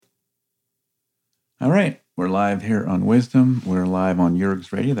All right, we're live here on Wisdom. We're live on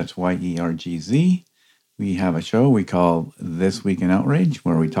Yergz Radio. That's YERGZ. We have a show we call This Week in Outrage,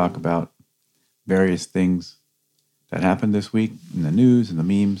 where we talk about various things that happened this week in the news and the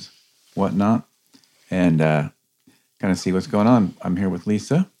memes, whatnot, and kind of see what's going on. I'm here with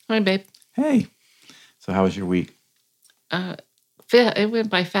Lisa. Hi, babe. Hey. So how was your week? It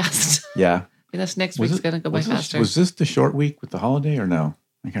went by fast. Yeah. This next week's going to go by faster. Was this the short week with the holiday or no?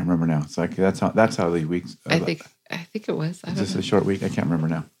 I can't remember now. It's like that's how the weeks. I think it was. Is this a short week? I can't remember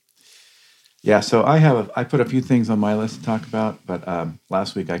now. Yeah, so I put a few things on my list to talk about, but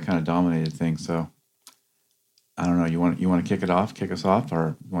last week I kind of dominated things. So I don't know. You want to kick us off,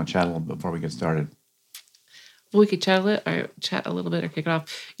 or you want to chat a little bit before we get started? We could chat a little bit, or kick it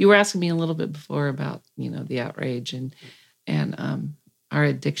off. You were asking me a little bit before about the outrage and our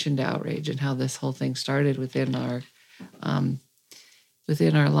addiction to outrage and how this whole thing started within our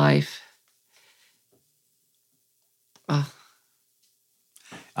life.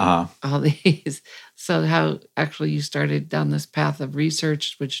 All these. So how actually you started down this path of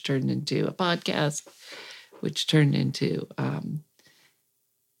research, which turned into a podcast, which turned into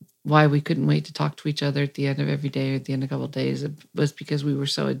why we couldn't wait to talk to each other at the end of every day or at the end of a couple of days. It was because we were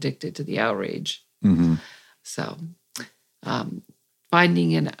so addicted to the outrage. Mm-hmm. So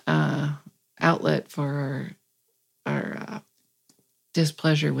finding an outlet for our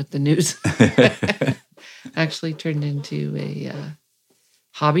displeasure with the news actually turned into a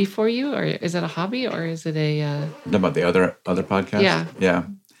hobby for you, or is it a hobby, or is it a about the other podcast? Yeah.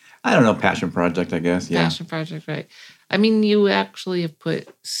 I don't know, passion project, I guess. Yeah, passion project, right? I mean, you actually have put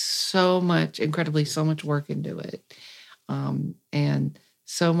so much work into it, and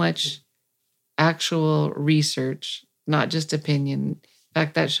so much actual research, not just opinion. In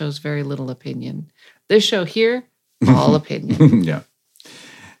fact, that shows very little opinion. This show here, all opinion. Yeah.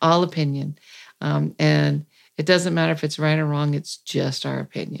 All opinion. And it doesn't matter if it's right or wrong. It's just our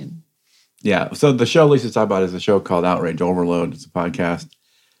opinion. Yeah. So the show Lisa's talking about is a show called Outrage Overload. It's a podcast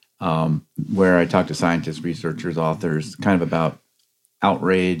where I talk to scientists, researchers, authors, kind of about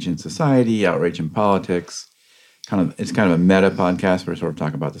outrage in society, outrage in politics. It's kind of a meta podcast where we sort of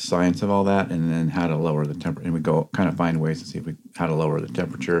talk about the science of all that and then how to lower the temperature. And we go kind of find ways to see how to lower the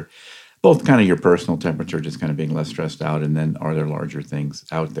temperature. Both kind of your personal temperature, just kind of being less stressed out, and then are there larger things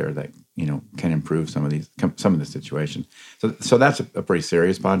out there that can improve some of the situation. So that's a pretty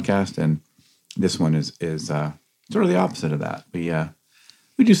serious podcast, and this one is sort of the opposite of that.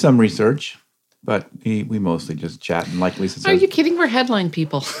 We do some research, but we mostly just chat, and like Lisa says, are you kidding? We're headline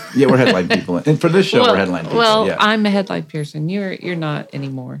people. Yeah, we're headline people, and for this show, we're headline people. Well, yeah. I'm a headline person. You're not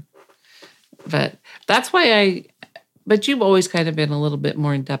anymore, but that's why But you've always kind of been a little bit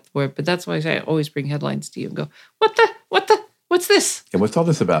more in depth for it. But that's why I always bring headlines to you and go, what's this? Yeah, what's all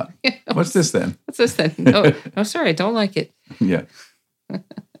this about? What's this then? What's this then? No, sorry, I don't like it. Yeah.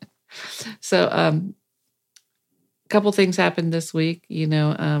 So, a couple things happened this week.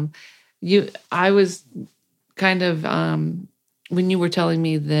 I was kind of when you were telling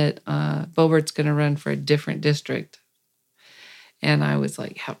me that Boebert's going to run for a different district, and I was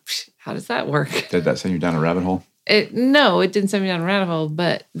like, how does that work? Did that send you down a rabbit hole? No, it didn't send me down a rabbit hole,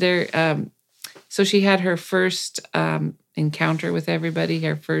 but so she had her first encounter with everybody,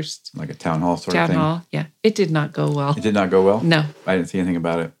 her first... Like a town hall sort of thing? Town hall, yeah. It did not go well. It did not go well? No. I didn't see anything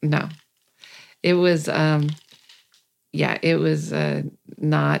about it. No. It was, it was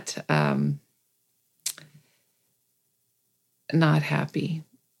not happy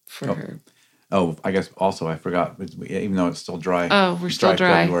for her. Oh, I guess also I forgot, even though it's still dry. Oh, we're still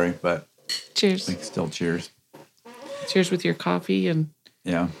dry. February, but... Cheers. Still cheers. Cheers with your coffee and...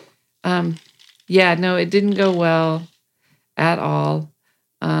 Yeah. Yeah, no, it didn't go well at all.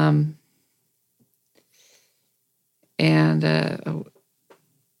 My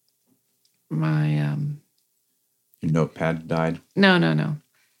your notepad died? No.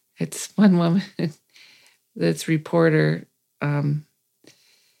 It's one woman that's reporter.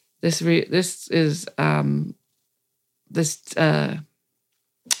 This is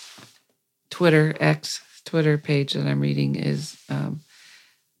Twitter page that I'm reading is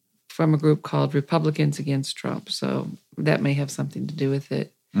from a group called Republicans Against Trump. So that may have something to do with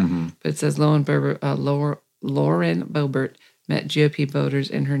it. Mm-hmm. But it says Lauren Boebert met GOP voters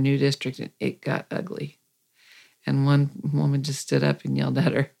in her new district and it got ugly. And one woman just stood up and yelled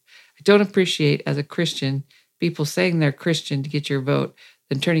at her, "I don't appreciate, as a Christian, people saying they're Christian to get your vote,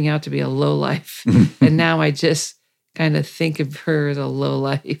 then turning out to be a lowlife. And now I just kind of think of her as a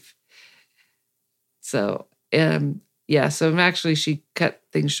lowlife." So, so actually she cut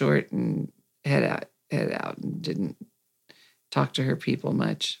things short and head out and didn't talk to her people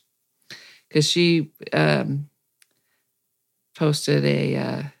much. because she posted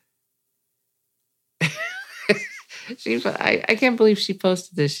a. I can't believe she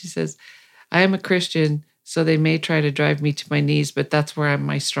posted this. She says, "I am a Christian, so they may try to drive me to my knees, but that's where I'm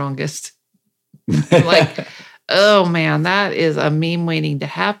my strongest." Like, oh man, that is a meme waiting to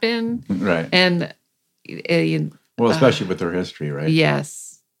happen. Right. And well, especially with her history, right?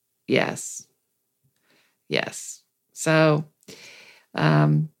 Yes. So,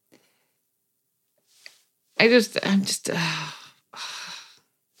 I'm just,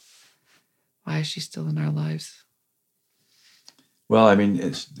 why is she still in our lives? Well, I mean,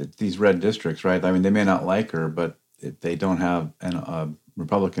 it's these red districts, right? I mean, they may not like her, but if they don't have a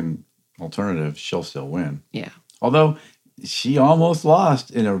Republican alternative, she'll still win. Yeah. Although she almost lost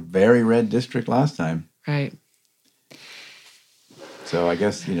in a very red district last time. Right. So I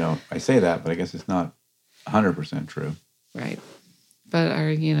guess, I say that, but I guess it's not 100% true. Right. But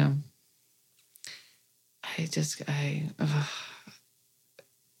and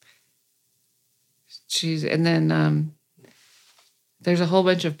then there's a whole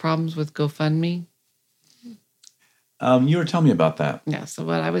bunch of problems with GoFundMe. You were telling me about that. Yeah. So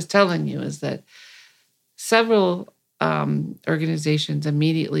what I was telling you is that several organizations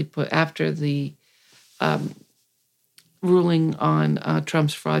immediately put, after the ruling on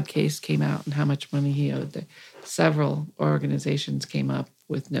Trump's fraud case came out and how much money he owed, several organizations came up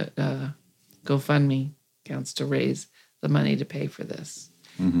with GoFundMe accounts to raise the money to pay for this.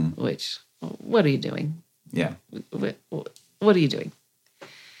 Mm-hmm. Which, what are you doing? Yeah. What are you doing?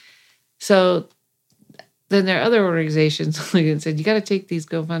 So then there are other organizations that said, you got to take these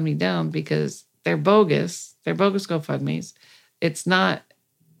GoFundMe down because they're bogus. They're bogus GoFundMes. It's not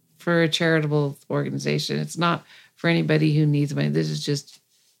for a charitable organization. It's not for anybody who needs money. This is just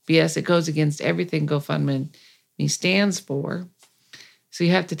BS. It goes against everything GoFundMe stands for. So you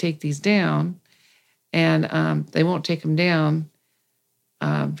have to take these down. And they won't take them down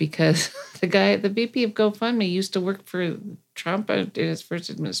because the VP of GoFundMe used to work for Trump in his first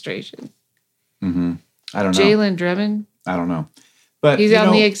administration. Mm-hmm. I don't know. Jalen Drummond. I don't know. But he's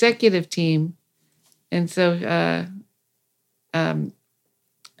on the executive team. And so of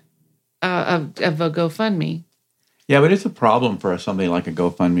a GoFundMe. Yeah, but it's a problem for something like a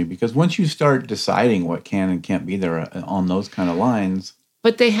GoFundMe because once you start deciding what can and can't be there on those kind of lines.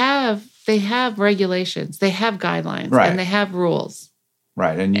 But they have regulations, they have guidelines, right, and they have rules.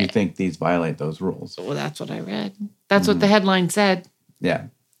 Right, and you think these violate those rules. Well, that's what I read. That's what the headline said. Yeah.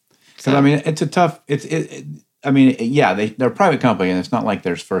 Because, I mean, it's a tough, I mean, yeah, they're a private company, and it's not like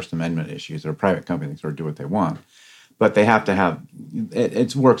there's First Amendment issues. They're a private company. They sort of do what they want. But they have to have,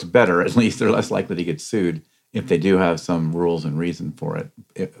 it works better, at least. They're less likely to get sued if they do have some rules and reason for it,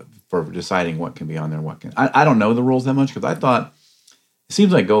 for deciding what can be on there, what can. I don't know the rules that much, because I thought, it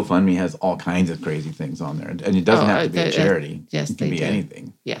seems like GoFundMe has all kinds of crazy things on there. And it doesn't have to be a charity. Yes, it can be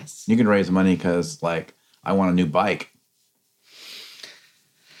anything. Yes. You can raise money because, like, I want a new bike.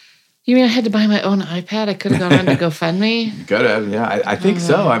 You mean I had to buy my own iPad? I could have gone on to GoFundMe? You could have, yeah. I think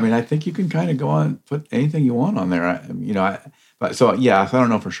so. I mean, I think you can kind of go on, put anything you want on there. So I don't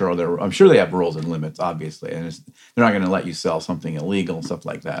know for sure. I'm sure they have rules and limits, obviously. And they're not going to let you sell something illegal and stuff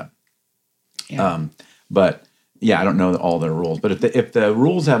like that. Yeah. But... yeah, I don't know all their rules, but if the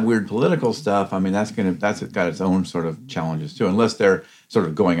rules have weird political stuff, I mean that's got its own sort of challenges too. Unless they're sort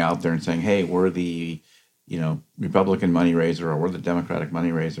of going out there and saying, "Hey, we're the, Republican money raiser or we're the Democratic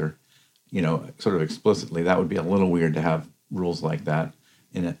money raiser," sort of explicitly. That would be a little weird to have rules like that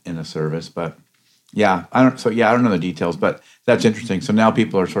in a service. But yeah, I don't know the details, but that's interesting. So now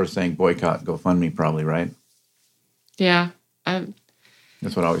people are sort of saying boycott GoFundMe, probably, right? Yeah,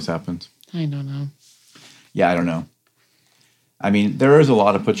 that's what always happens. I don't know. Yeah, I don't know. I mean, there is a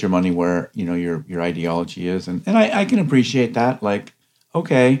lot of put your money where, your ideology is. And I can appreciate that. Like,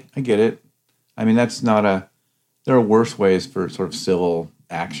 okay, I get it. I mean, there are worse ways for sort of civil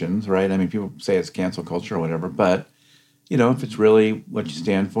actions, right? I mean, people say it's cancel culture or whatever. But, if it's really what you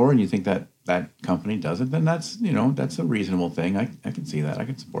stand for and you think that that company does it, then that's a reasonable thing. I can see that. I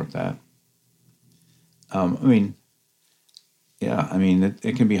can support that. Yeah, I mean,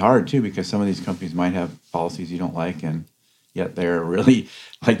 it can be hard, too, because some of these companies might have policies you don't like, and yet they're really,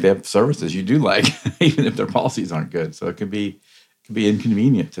 like, they have services you do like, even if their policies aren't good. So it can be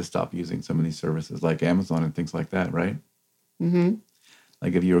inconvenient to stop using some of these services, like Amazon and things like that, right? Mm-hmm.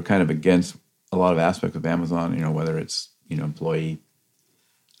 Like, if you were kind of against a lot of aspects of Amazon, whether it's, employee,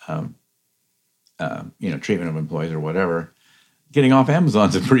 treatment of employees or whatever, getting off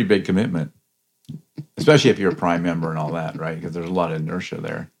Amazon's a pretty big commitment. Especially if you're a Prime member and all that, right? Because there's a lot of inertia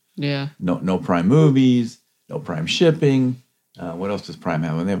there. Yeah. No Prime movies, no Prime shipping, What else does Prime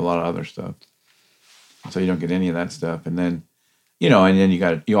have? And they have a lot of other stuff. So you don't get any of that stuff. And then, and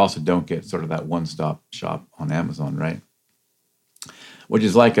then you also don't get sort of that one-stop shop on Amazon, right? Which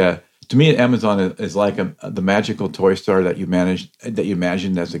is to me, Amazon is like the magical toy store that you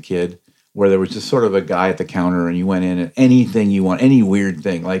imagined as a kid, where there was just sort of a guy at the counter and you went in and anything you want, any weird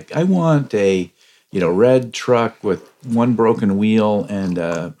thing. Like, I want a, red truck with one broken wheel and,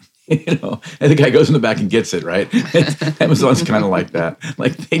 and the guy goes in the back and gets it, right? Amazon's kind of like that.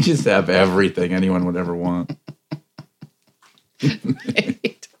 Like, they just have everything anyone would ever want.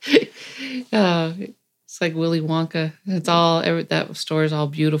 It's like Willy Wonka. It's all, that store is all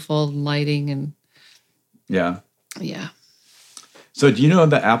beautiful and lighting and. Yeah. Yeah. So do you know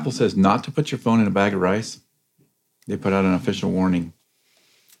that Apple says not to put your phone in a bag of rice? They put out an official warning.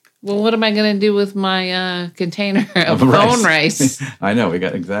 Well, what am I going to do with my container of phone rice? I know,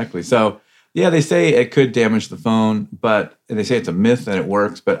 exactly. So, yeah, they say it could damage the phone, but they say it's a myth that it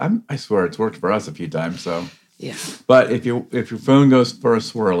works. But I swear it's worked for us a few times. So, yeah. But if your phone goes for a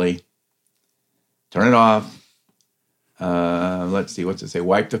swirly, turn it off. Let's see, what's it say?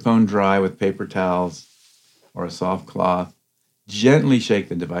 Wipe the phone dry with paper towels or a soft cloth. Gently shake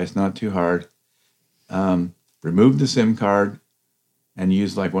the device, not too hard. Remove the SIM card and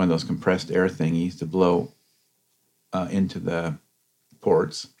use like one of those compressed air thingies to blow into the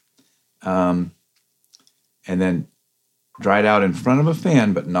ports. And then dry it out in front of a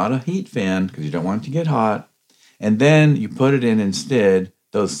fan, but not a heat fan because you don't want it to get hot. And then you put it in instead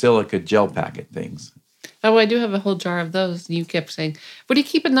those silica gel packet things. Oh, I do have a whole jar of those. You kept saying, what are you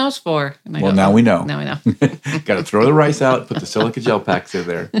keeping those for? And I now we know. Now I know. Got to throw the rice out, put the silica gel packs in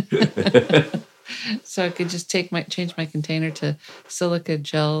there. So I could just change my container to silica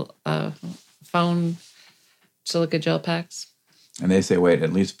gel, phone silica gel packs. And they say wait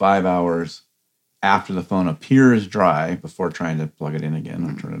at least 5 hours after the phone appears dry before trying to plug it in again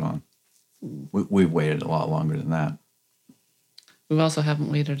or turn it on. We've waited a lot longer than that. We also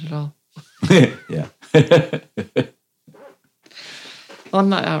haven't waited at all. Yeah. Well, I'm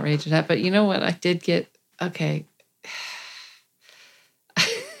not outraged at that, but you know what? I did get, okay.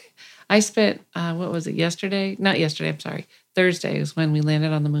 I spent, what was it, yesterday? Not yesterday, I'm sorry. Thursday was when we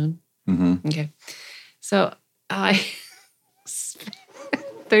landed on the moon. Mm-hmm. Okay. So I spent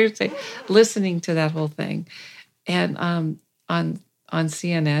Thursday listening to that whole thing. And on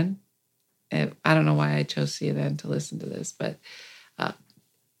CNN, I don't know why I chose CNN to listen to this, but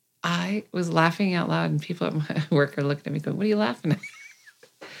I was laughing out loud, and people at my work are looking at me going, what are you laughing at?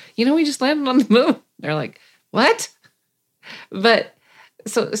 We just landed on the moon. They're like, what? But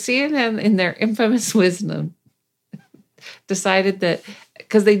so CNN, in their infamous wisdom, decided that,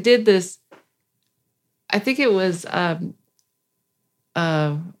 because they did this, I think it was Wolf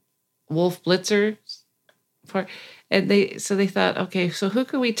Blitzer's part, and they thought, okay, so who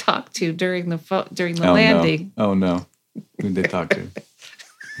could we talk to during the landing? No. Oh no, who did they talk to?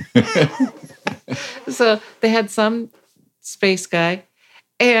 So they had some space guy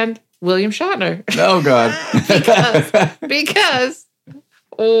and William Shatner. Oh God! because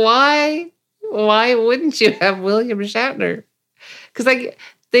why wouldn't you have William Shatner? Because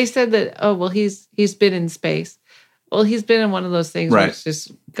they said that, oh well, he's been in space. Well, he's been in one of those things where it's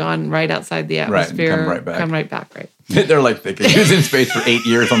just gone right outside the atmosphere, right, come right back. Right. They're like thinking he was in space for 8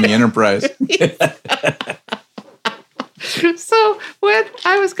 years on the Enterprise. So when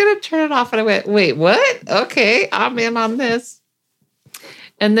I was going to turn it off, and I went, wait, what? Okay, I'm in on this.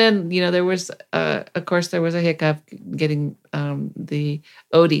 And then, there was, of course, there was a hiccup getting the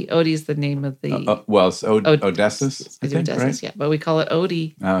Odie. Odie's the name of the... it's Odysseus, I think, Odysseus, right? yeah, but we call it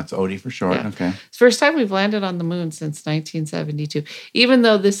Odie. Oh, it's Odie for short, Yeah. Okay. It's the first time we've landed on the moon since 1972, even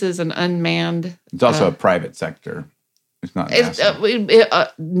though this is an unmanned... It's also a private sector. It's not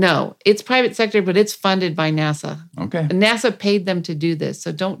NASA. No, it's private sector, but it's funded by NASA. Okay. And NASA paid them to do this.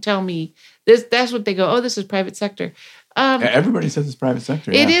 So don't tell me this. That's what they go, oh, this is private sector. Everybody says it's private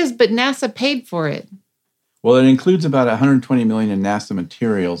sector. It is, but NASA paid for it. Well, it includes about $120 million in NASA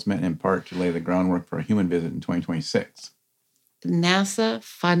materials meant in part to lay the groundwork for a human visit in 2026. NASA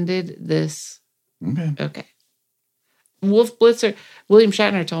funded this. Okay. Wolf Blitzer, William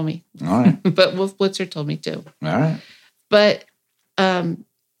Shatner told me. All right. But Wolf Blitzer told me too. All right. But, so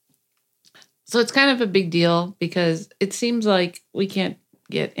it's kind of a big deal because it seems like we can't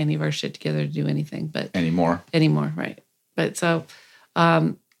get any of our shit together to do anything, but anymore, right? But so,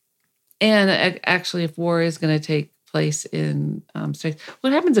 and actually, if war is going to take place in space,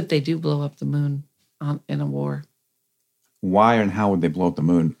 what happens if they do blow up the moon in a war? Why and how would they blow up the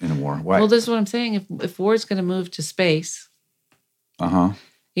moon in a war? Why? Well, this is what I'm saying. If war is going to move to space,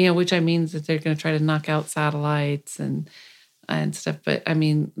 which I means that they're going to try to knock out satellites and and stuff. But I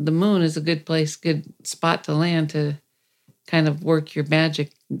mean, the moon is a good place, good spot to land to kind of work your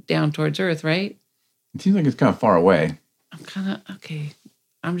magic down towards Earth, right? It seems like it's kind of far away. I'm kind of okay.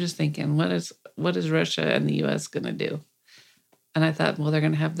 I'm just thinking, what is Russia and the U.S. going to do? And I thought, well, they're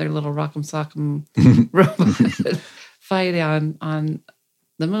going to have their little rock'em sock'em robot fight on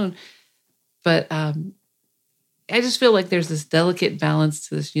the moon. But I just feel like there's this delicate balance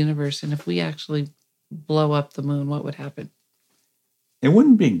to this universe, and if we actually blow up the moon, what would happen? It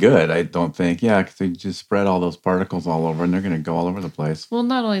wouldn't be good, I don't think. Yeah, because they just spread all those particles all over, and they're going to go all over the place. Well,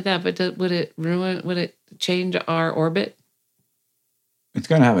 not only that, but would it change our orbit? It's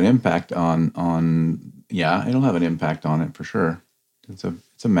going to have an impact on. Yeah, it'll have an impact on it for sure. It's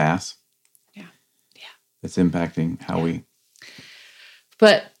a mass. Yeah. It's impacting how we.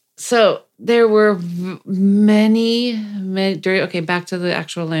 But so there were many. Back to the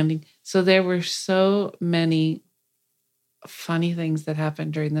actual landing. So there were so many funny things that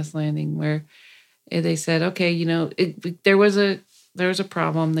happened during this landing where they said, okay, there was a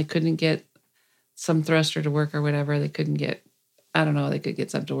problem. They couldn't get some thruster to work or whatever. They couldn't get, I don't know, they could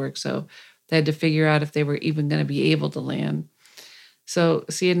get something to work. So they had to figure out if they were even going to be able to land. So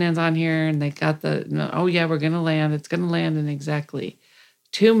CNN's on here and they got we're going to land. It's going to land in exactly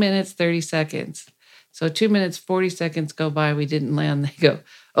 2 minutes, 30 seconds. So 2 minutes, 40 seconds go by. We didn't land. They go,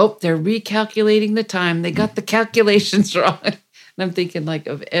 oh, they're recalculating the time. They got the calculations wrong. And I'm thinking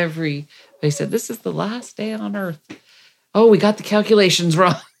they said, this is the last day on Earth. Oh, we got the calculations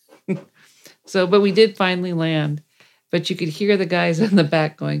wrong. But we did finally land. But you could hear the guys in the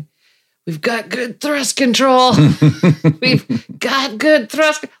back going, we've got good thrust control. We've got good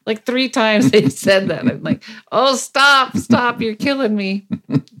thrust. Like 3 times they said that. I'm like, oh, stop. You're killing me.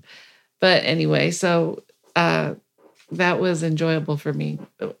 But anyway, so that was enjoyable for me.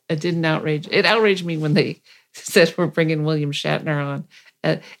 It didn't outrage. It outraged me when they said we're bringing William Shatner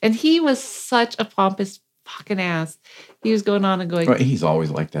on. And he was such a pompous fucking ass. He was going on and going. Well, he's always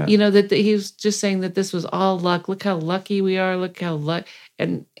like that. That he was just saying that this was all luck. Look how lucky we are. Look how luck.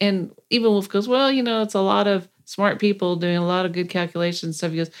 And even Wolf goes, well, it's a lot of smart people doing a lot of good calculations and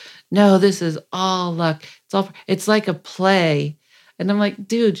stuff. He goes, no, this is all luck. It's like a play. And I'm like,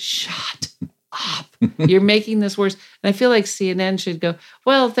 dude, shut up. You're making this worse. And I feel like CNN should go,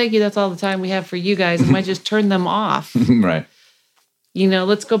 well, thank you. That's all the time we have for you guys. And might just turn them off. Right.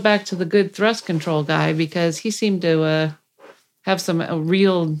 Let's go back to the good thrust control guy because he seemed to have some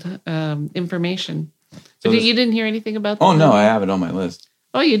real information. So you didn't hear anything about that? Oh, no, I have it on my list.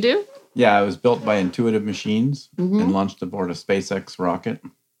 Oh, you do? Yeah, it was built by Intuitive Machines and launched aboard a SpaceX rocket.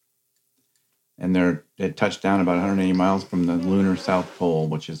 And it touched down about 180 miles from the lunar South Pole,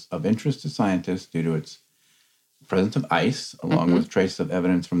 which is of interest to scientists due to its presence of ice, along with traces of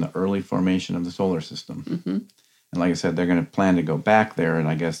evidence from the early formation of the solar system. Mm-hmm. And like I said, they're going to plan to go back there and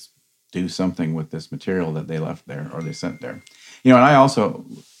I guess do something with this material that they left there or they sent there. And I also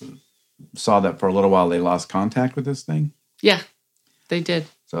saw that for a little while they lost contact with this thing. Yeah, they did.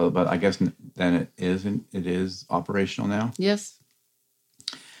 So, but I guess then it is operational now. Yes.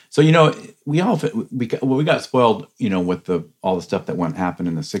 So, we got spoiled, with all the stuff that happened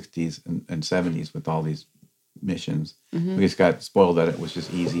in the 60s and 70s with all these missions. Mm-hmm. We just got spoiled that it was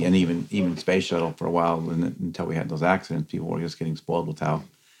just easy. And even Space Shuttle for a while, until we had those accidents, people were just getting spoiled with how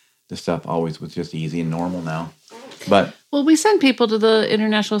the stuff always was just easy and normal now. But we send people to the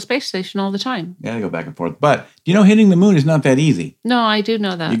International Space Station all the time. Yeah, they go back and forth. But, hitting the moon is not that easy. No, I do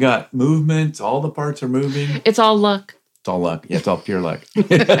know that. You got movements. All the parts are moving. It's all luck. It's all luck. Yeah, it's all pure luck.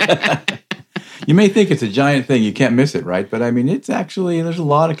 You may think it's a giant thing. You can't miss it, right? But, it's actually, there's a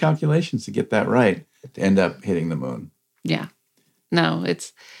lot of calculations to get that right to end up hitting the moon. Yeah. No,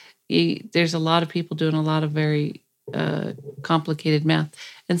 there's a lot of people doing a lot of very complicated math.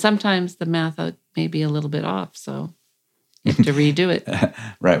 And sometimes the math may be a little bit off, so you have to redo it.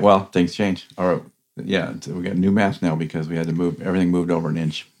 Right. Well, things change. So we got new math now because we had to move, everything moved over an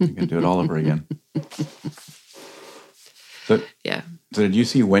inch. We can do it all over again. So did you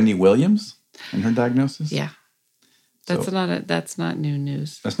see Wendy Williams and her diagnosis? Yeah. That's not new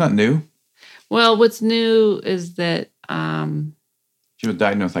news. That's not new? Well, what's new is that she was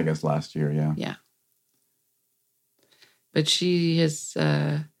diagnosed, I guess, last year, yeah. Yeah. But she has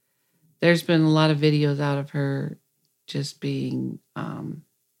there's been a lot of videos out of her just being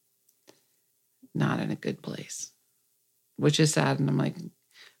not in a good place, which is sad. And I'm like,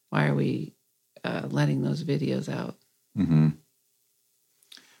 why are we letting those videos out? Mm-hmm.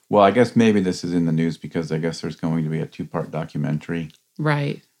 Well, I guess maybe this is in the news because I guess there's going to be a 2-part documentary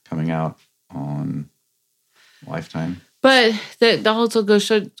right coming out on Lifetime. But that also goes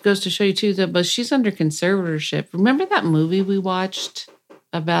to show you too that, but she's under conservatorship. Remember that movie we watched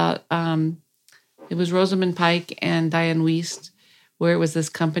about it was Rosamund Pike and Diane Wiest, where it was this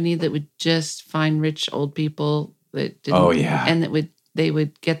company that would just find rich old people that didn't, Oh, yeah. and they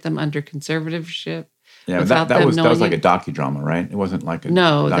would get them under conservatorship. Yeah, without that them was knowing like it. a docudrama, right? It wasn't like a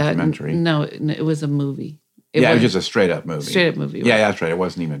No, documentary. it was a movie. It was just a straight up movie. Straight up movie. Yeah, Right? that's right. It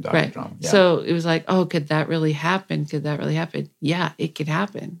wasn't even a docudrama. Right. Yeah. So it was like, oh, could that really happen? Could that really happen? Yeah, it could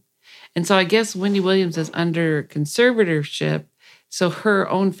happen. And so I guess Wendy Williams is under conservatorship. So her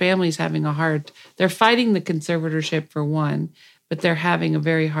own family's having they're fighting the conservatorship for one, but they're having a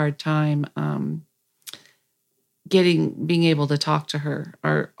very hard time being able to talk to her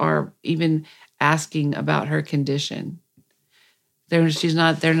or even asking about her condition. Their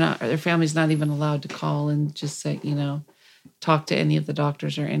family's not even allowed to call and just say, talk to any of the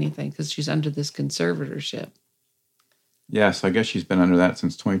doctors or anything because she's under this conservatorship. Yeah, so I guess she's been under that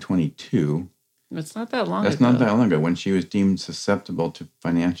since 2022. It's not that long That's ago. not that long ago, when she was deemed susceptible to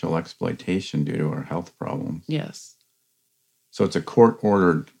financial exploitation due to her health problems. Yes. So it's a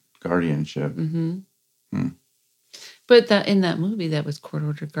court-ordered guardianship. Mm-hmm. But in that movie, that was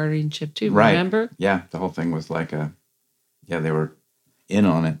court-ordered guardianship too, right. Remember? Yeah, the whole thing was like they were in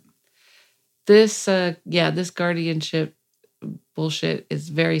on it. This guardianship bullshit is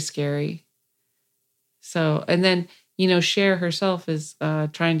very scary. So, and then, Cher herself is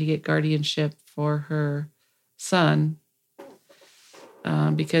trying to get guardianship for her son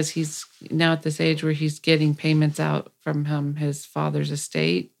because he's now at this age where he's getting payments out from his father's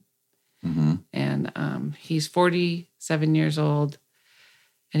estate. Mm-hmm. And he's 47 years old,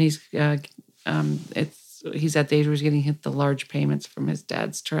 and he's at the age where he's getting hit the large payments from his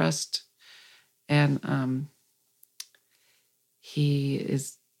dad's trust, and he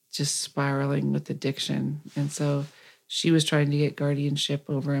is just spiraling with addiction. And so she was trying to get guardianship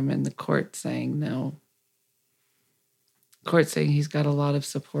over him, and the court saying no. Court saying he's got a lot of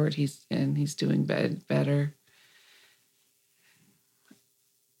support. He's doing better.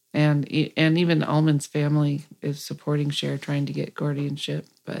 And even Almond's family is supporting Cher trying to get guardianship,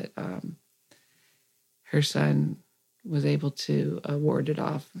 but her son was able to ward it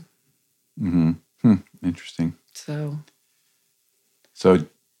off. Mm-hmm. Interesting. So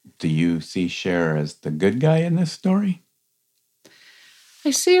do you see Cher as the good guy in this story?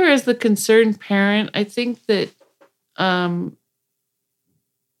 I see her as the concerned parent. I think that the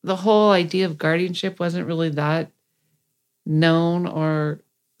whole idea of guardianship wasn't really that known or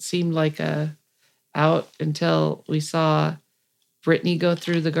seemed like out until we saw Brittany go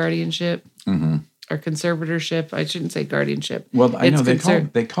through the guardianship or conservatorship. I shouldn't say guardianship. Well, I know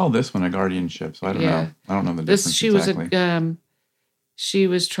they call this one a guardianship, so I don't know. I don't know the difference exactly. She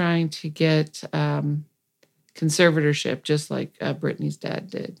was trying to get conservatorship, just like Brittany's dad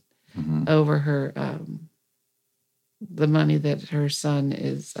did, over her the money that her son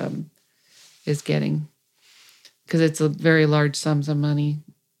is getting, because it's a very large sums of money.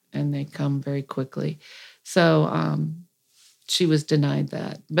 And they come very quickly. So she was denied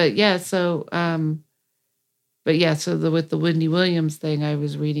that. But yeah, so with the Wendy Williams thing, I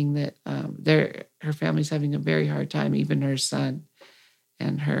was reading that her family's having a very hard time, even her son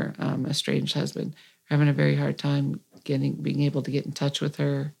and her estranged husband are having a very hard time being able to get in touch with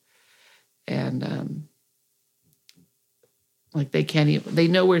her. And they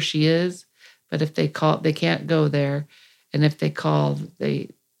know where she is, but if they call, they can't go there. And if they call, they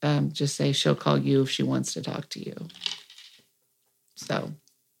just say she'll call you if she wants to talk to you. So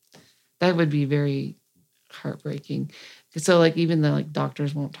that would be very heartbreaking. So even the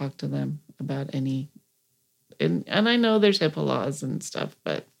doctors won't talk to them about any, and I know there's HIPAA laws and stuff,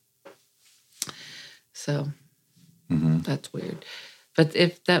 but so that's weird. But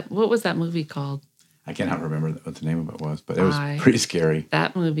what was that movie called? I cannot remember what the name of it was, but it was pretty scary.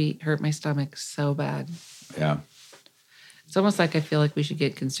 That movie hurt my stomach so bad. Yeah. It's almost like I feel like we should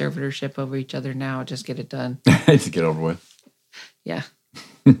get conservatorship over each other now. Just get it done. To get over with. Yeah.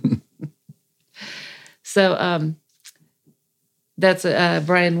 So that's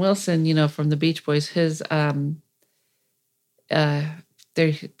Brian Wilson, from the Beach Boys. His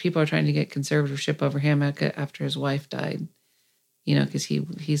people are trying to get conservatorship over him after his wife died. Because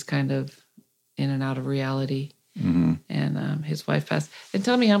he's kind of in and out of reality. Mm-hmm. And his wife passed. And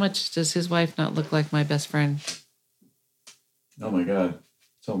tell me, how much does his wife not look like my best friend? Oh my God,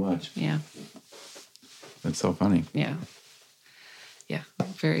 so much. Yeah. That's so funny. Yeah. Yeah,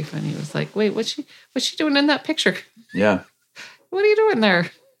 very funny. It was like, wait, what's she doing in that picture? Yeah. What are you doing there?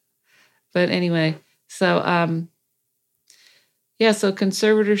 But anyway, so so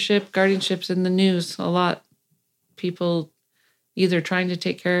conservatorship, guardianships in the news a lot. people either trying to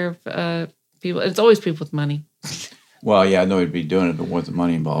take care of people. It's always people with money. Well, yeah, I know he'd be doing it if there wasn't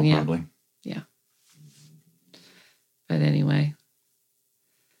money involved, Yeah. probably. Yeah. But anyway.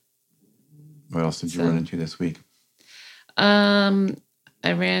 What else did you run into this week?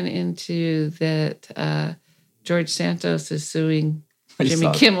 I ran into that George Santos is suing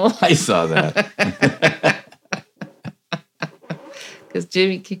Jimmy Kimmel. I saw that.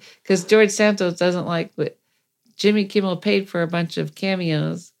 Because George Santos doesn't like what Jimmy Kimmel paid for a bunch of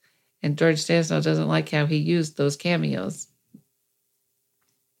cameos, and George Santos doesn't like how he used those cameos.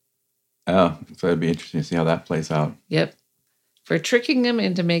 Oh, so it'd be interesting to see how that plays out. Yep. For tricking him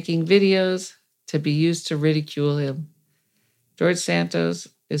into making videos to be used to ridicule him. George Santos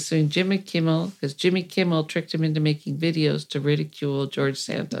is suing Jimmy Kimmel because Jimmy Kimmel tricked him into making videos to ridicule George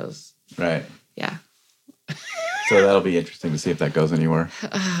Santos. Right. Yeah. So that'll be interesting to see if that goes anywhere.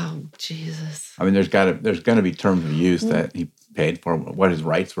 Oh, Jesus. I mean, there's gonna be terms of use that he paid for, what his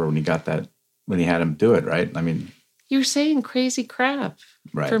rights were when he had him do it, right? I mean, you're saying crazy crap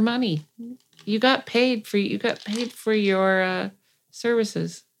for money. You got paid for your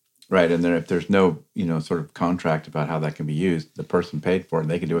services. Right, and then if there's no, sort of contract about how that can be used, the person paid for it,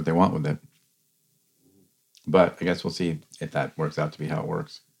 they can do what they want with it. But I guess we'll see if that works out to be how it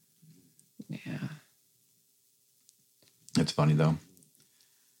works. Yeah. It's funny, though.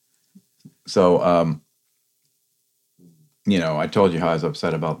 So, I told you how I was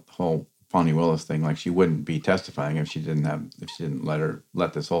upset about the whole Fani Willis thing. Like, she wouldn't be testifying if she didn't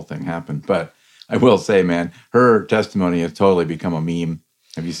let this whole thing happen. But I will say, man, her testimony has totally become a meme.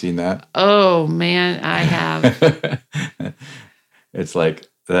 Have you seen that? Oh man, I have. It's like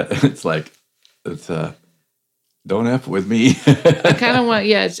don't F with me. I kind of want,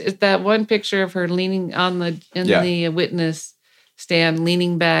 it's that one picture of her leaning on the witness stand,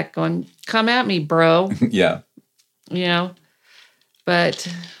 leaning back, going, "Come at me, bro." Yeah.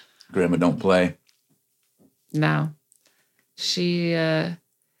 But Grandma don't play. No, she,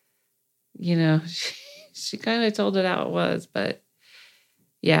 she kind of told it how it was, but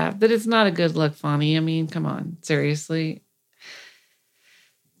yeah, but it's not a good look, Fani. I mean, come on, seriously.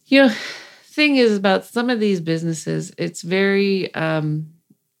 Thing is about some of these businesses, it's very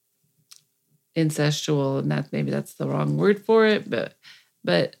incestual, and maybe that's the wrong word for it, but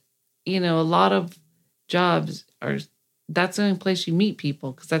a lot of jobs that's the only place you meet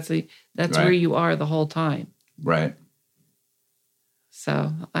people, because that's right. Where you are the whole time. Right.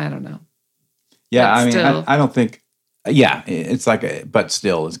 So I don't know. Yeah, I mean, I don't think. Yeah, it's like, but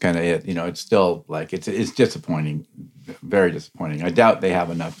still, it's kind of it. It's still like it's disappointing, very disappointing. I doubt they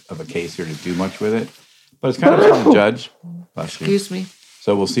have enough of a case here to do much with it, but it's kind of up to the judge. Excuse me.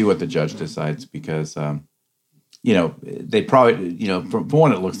 So we'll see what the judge decides, because they probably, for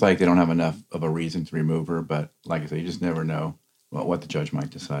one, it looks like they don't have enough of a reason to remove her. But like I said, you just never know what the judge might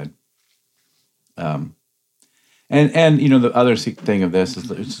decide. And the other thing of this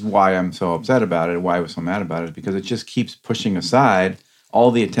is why I'm so upset about it, why I was so mad about it, is because it just keeps pushing aside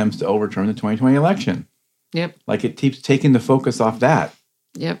all the attempts to overturn the 2020 election. Yep. Like, it keeps taking the focus off that.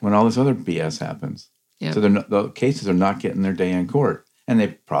 Yep. When all this other BS happens. Yep. So the cases are not getting their day in court, and they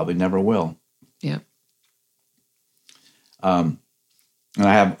probably never will. Yep. And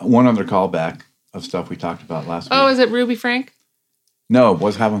I have one other callback of stuff we talked about last week. Oh, is it Ruby Frank? No,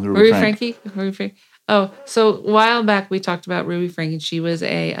 what's happening with Ruby Frank? Ruby Frank. Oh, so a while back we talked about Ruby Frank, and she was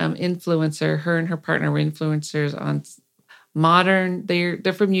a influencer. Her and her partner were influencers on modern.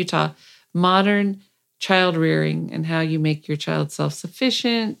 They're from Utah. Modern child rearing and how you make your child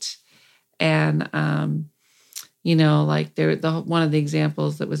self-sufficient, and like one of the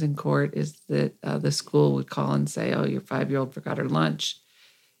examples that was in court is that the school would call and say, "Oh, your 5-year-old forgot her lunch,"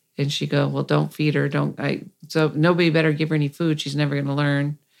 and she go, "Well, don't feed her. So nobody better give her any food. She's never going to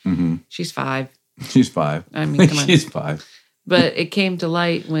learn." Mm-hmm. She's 5. She's 5. I mean, come on. She's 5. But it came to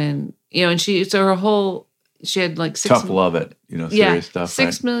light when, and she had like tough love it, serious stuff.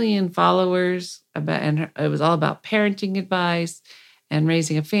 6 million followers and it was all about parenting advice and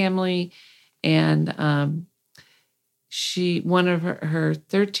raising a family. And one of her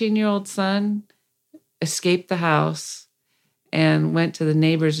 13-year-old son escaped the house and went to the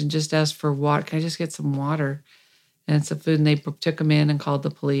neighbors and just asked for water. "Can I just get some water and some food?" And they took him in and called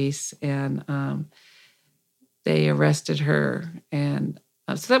the police, and they arrested her. And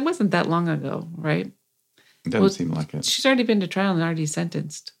so that wasn't that long ago, right? It doesn't seem like it. She's already been to trial and already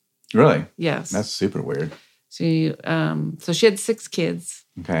sentenced. Really? Yes. That's super weird. So she had 6 kids.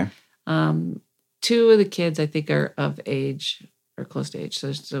 Okay. 2 of the kids, I think, are of age or close to age. So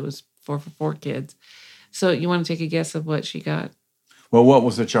it was 4 kids. So you want to take a guess of what she got? Well, what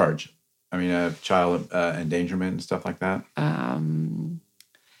was the charge? I mean, child endangerment and stuff like that.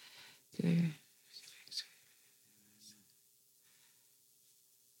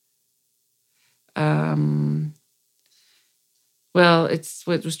 Well,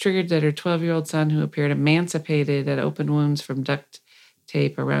 it was triggered that her 12-year-old son, who appeared emancipated, had open wounds from duct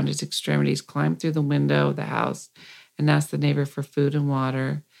tape around his extremities, climbed through the window of the house and asked the neighbor for food and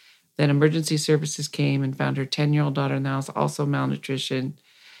water. Then emergency services came and found her 10-year-old daughter in the house, also malnutrition.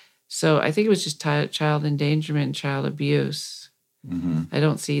 So I think it was just child endangerment and child abuse. Mm-hmm. I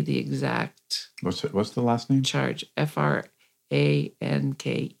don't see the exact What's the last name? charge. Franke.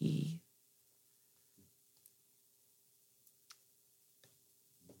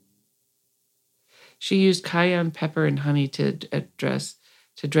 She used cayenne pepper and honey to dress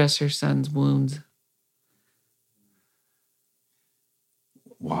her son's wounds.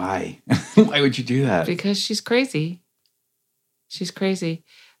 Why? Why would you do that? Because she's crazy. She's crazy.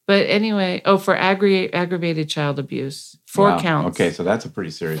 But anyway, for aggravated child abuse. 4 counts. Okay, so that's a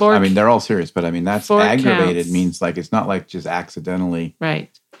pretty serious. I mean, they're all serious, but I mean, that's 4 aggravated counts. means like it's not like just accidentally.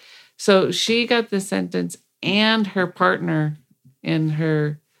 Right. So she got the sentence, and her partner and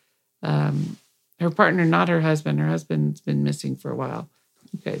her partner, not her husband. Her husband's been missing for a while.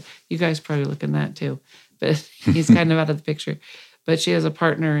 Okay. You guys probably look in that too, but he's kind of out of the picture. But she has a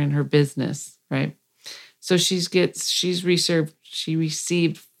partner in her business, right? So she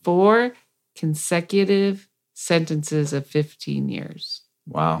received 4 consecutive sentences of 15 years.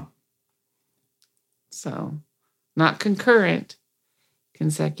 Wow. So not concurrent,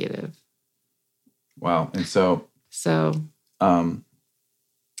 consecutive. Wow. And so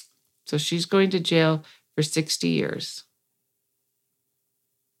she's going to jail for 60 years.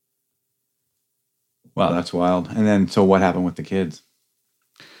 Wow, that's wild. And then, so what happened with the kids?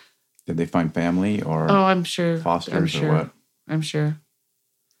 Did they find family or? Oh, I'm sure. Fosters or what? I'm sure.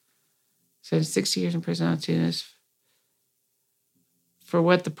 So 60 years in prison on Tunis for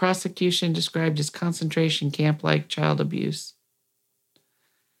what the prosecution described as concentration camp-like child abuse.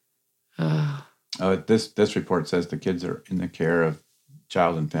 This report says the kids are in the care of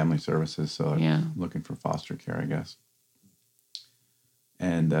Child and Family Services, so looking for foster care, I guess.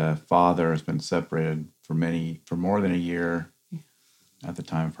 And the father has been separated for more than a year at the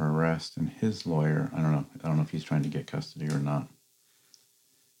time of her arrest, and his lawyer, I don't know if he's trying to get custody or not.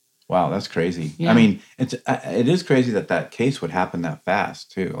 Wow, that's crazy. Yeah. I mean, it is crazy that case would happen that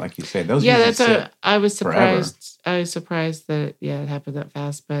fast too. Like you say, those. Yeah, that's I was surprised. Forever. I was surprised that it happened that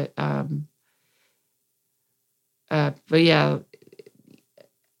fast. But yeah,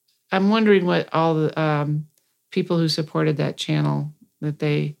 I'm wondering what all the people who supported that channel, that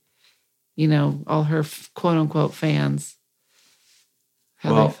they, all her quote unquote fans,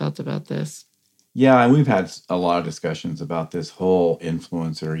 how they felt about this. Yeah, and we've had a lot of discussions about this whole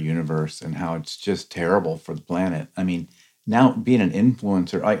influencer universe and how it's just terrible for the planet. I mean, now being an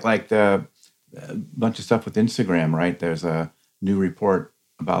influencer, like the bunch of stuff with Instagram, right? There's a new report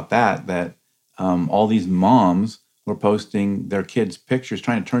about that all these moms were posting their kids' pictures,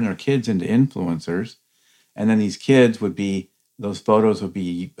 trying to turn their kids into influencers, and then those photos would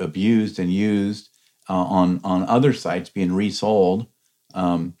be abused and used on other sites, being resold.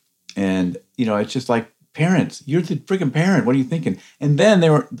 And, it's just like, parents, you're the freaking parent. What are you thinking? And then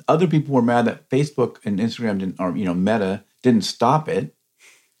other people were mad that Facebook and Instagram Meta didn't stop it.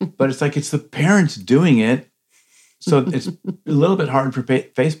 But it's like, it's the parents doing it. So it's a little bit hard for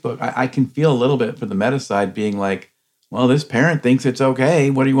Facebook. I can feel a little bit for the Meta side being like, well, this parent thinks it's okay.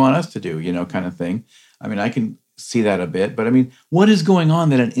 What do you want us to do? Kind of thing. I mean, I can see that a bit. But I mean, what is going on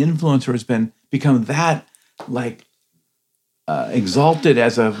that an influencer has become that like, exalted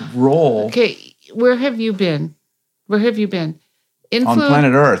as a role. Okay, where have you been? On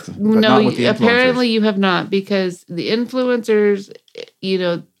planet Earth. But not with the influencers. Apparently you have not, because the influencers,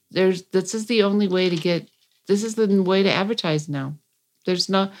 this is the only way this is the way to advertise now. There's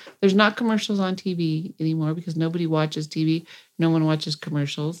not commercials on TV anymore because nobody watches TV. No one watches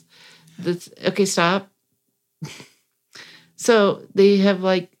commercials. Okay, stop. So they have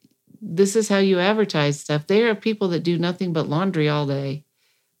this is how you advertise stuff. There are people that do nothing but laundry all day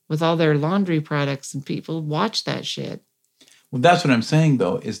with all their laundry products, and people watch that shit. Well, that's what I'm saying,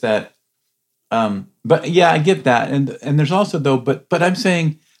 though, is that, but yeah, I get that. And there's also, though, but I'm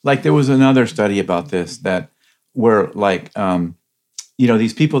saying, there was another study about this where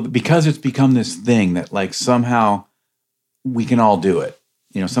these people, because it's become this thing that somehow we can all do it.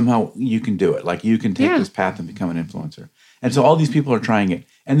 Somehow you can do it. You can take this path and become an influencer. And so all these people are trying it.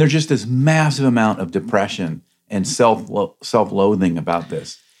 And there's just this massive amount of depression and self-loathing about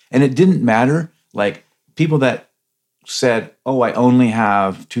this. And it didn't matter. People that said, "Oh, I only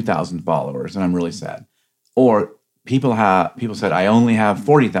have 2,000 followers, and I'm really sad," or people said, "I only have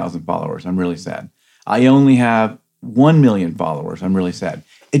 40,000 followers, I'm really sad. I only have 1 million followers, I'm really sad."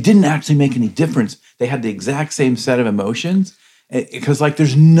 It didn't actually make any difference. They had the exact same set of emotions because, like,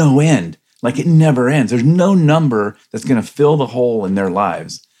 there's no end. Like, it never ends. There's no number that's going to fill the hole in their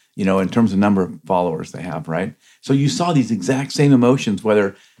lives, in terms of number of followers they have, right? So you saw these exact same emotions,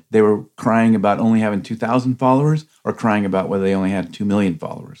 whether they were crying about only having 2,000 followers or crying about whether they only had 2 million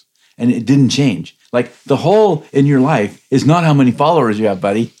followers. And it didn't change. Like, the hole in your life is not how many followers you have,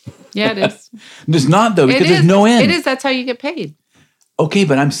 buddy. Yeah, it is. It's not, though, because there's no end. It is. That's how you get paid. Okay,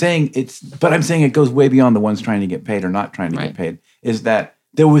 but I'm saying it goes way beyond the ones trying to get paid or not trying to get paid. Is that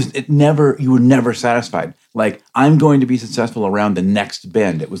you were never satisfied. Like, I'm going to be successful around the next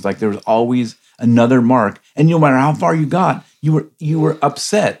bend. It was like there was always another mark, and no matter how far you got, you were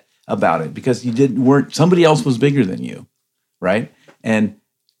upset about it because somebody else was bigger than you, right? And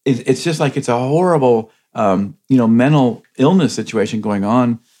it's just like it's a horrible mental illness situation going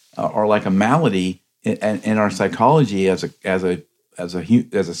on, or like a malady in our psychology as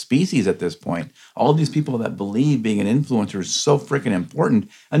a species at this point. All these people that believe being an influencer is so freaking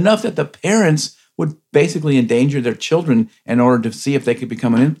important, enough that the parents would basically endanger their children in order to see if they could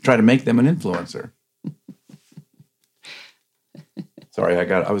try to make them an influencer. Sorry,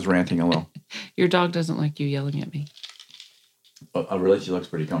 I was ranting a little. Your dog doesn't like you yelling at me. Oh, really? She looks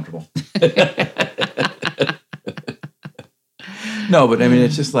pretty comfortable. No, but I mean,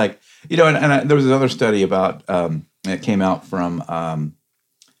 it's just like, there was another study about, it came out from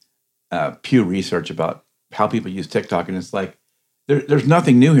Pew Research about how people use TikTok. And it's like, there's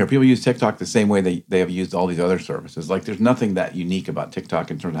nothing new here. People use TikTok the same way they have used all these other services. Like, there's nothing that unique about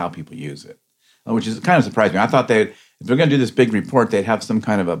TikTok in terms of how people use it, which is kind of surprising. I thought if they're going to do this big report, they'd have some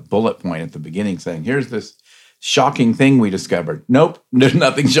kind of a bullet point at the beginning saying, here's this shocking thing we discovered. Nope, there's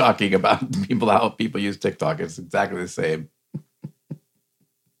nothing shocking about how people use TikTok. It's exactly the same.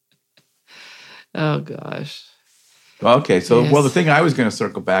 Oh, gosh. Okay, so, yes. Well, the thing I was going to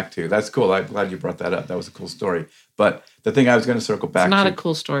circle back to, that's cool. I'm glad you brought that up. That was a cool story. But the thing I was going to circle back to. It's not a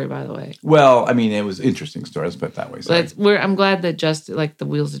cool story, by the way. Well, I mean, it was an interesting story. Let's put it that way. I'm glad that the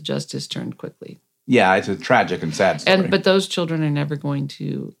wheels of justice turned quickly. Yeah, it's a tragic and sad story. But those children are never going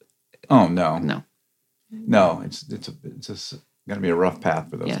to. Oh, no. No, it's going to be a rough path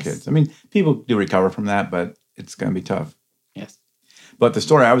for those kids. I mean, people do recover from that, but it's going to be tough. Yes. But the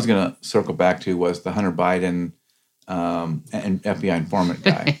story I was going to circle back to was the Hunter Biden and FBI informant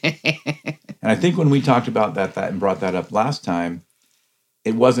guy. And I think when we talked about that and brought that up last time,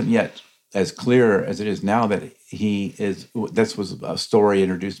 it wasn't yet as clear as it is now that this was a story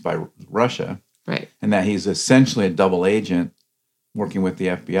introduced by Russia. Right. And that he's essentially a double agent working with the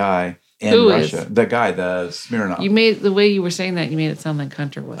FBI and Who Russia. is? The guy, the Smirnov. The way you were saying that, you made it sound like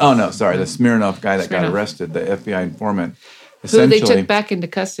Hunter was. Oh, no, sorry. The Smirnov guy that got arrested, the FBI informant. Who they took back into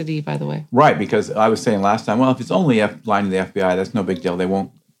custody, by the way. Right, because I was saying last time, well, if it's only lying to the FBI, that's no big deal. They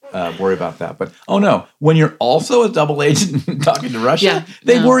won't worry about that. But, oh, no, when you're also a double agent talking to Russia,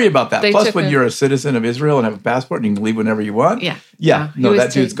 they worry about that. Plus, when you're a citizen of Israel and have a passport and you can leave whenever you want. Yeah. No,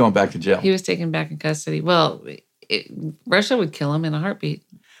 that dude's going back to jail. He was taken back in custody. Well, Russia would kill him in a heartbeat.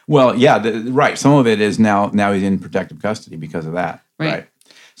 Well, yeah, right. Some of it is now he's in protective custody because of that. Right.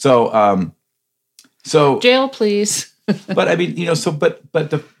 So jail, please. But I mean,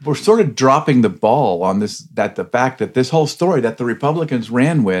 we're sort of dropping the ball on this, that the fact that this whole story that the Republicans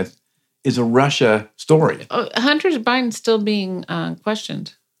ran with is a Russia story. Hunter Biden's still being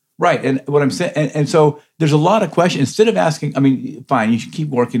questioned. Right. And what I'm saying, and so there's a lot of questions. Instead of asking, I mean, fine, you should keep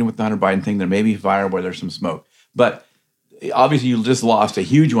working with the Hunter Biden thing. There may be fire where there's some smoke. But obviously you just lost a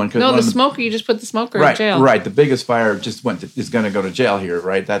huge one. No, the smoker, you just put the smoker in jail. Right. The biggest fire is going to go to jail here,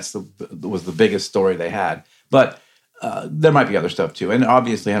 right? Was the biggest story they had. But there might be other stuff too. And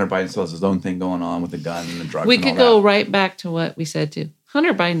obviously Hunter Biden still has his own thing going on with the gun and the drugs. We could go right back to what we said too.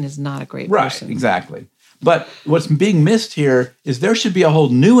 Hunter Biden is not a great person. Right, exactly. But what's being missed here is there should be a whole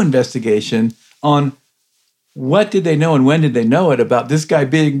new investigation on what did they know and when did they know it about this guy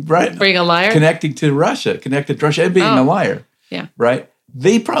being being a liar, connected to Russia and being a liar. Yeah. Right?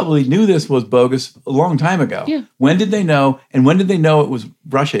 They probably knew this was bogus a long time ago. Yeah. When did they know? And when did they know it was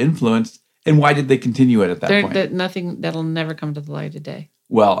Russia influenced? And why did they continue it at that point? That'll never come to the light of day.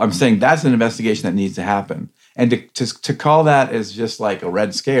 Well, I'm saying that's an investigation that needs to happen. And to call that as just like a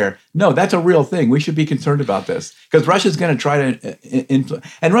red scare, no, that's a real thing. We should be concerned about this because Russia's going to try to influence.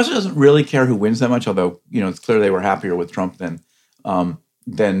 And Russia doesn't really care who wins that much, although, it's clear they were happier with Trump than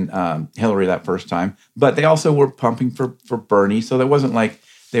Hillary that first time. But they also were pumping for Bernie. So there wasn't like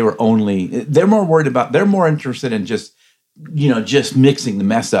they're more worried about, they're more interested in just, just mixing the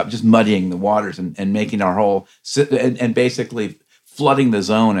mess up, just muddying the waters and making our whole, and basically flooding the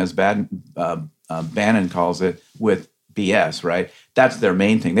zone, as Bannon calls it, with BS, right? That's their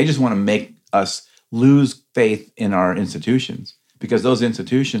main thing. They just want to make us lose faith in our institutions, because those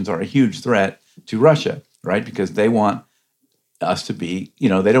institutions are a huge threat to Russia, right? Because they want us to be,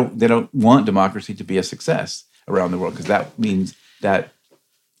 they don't want democracy to be a success around the world, because that means that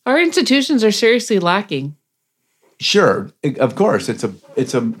our institutions are seriously lacking. Sure, of course, it's a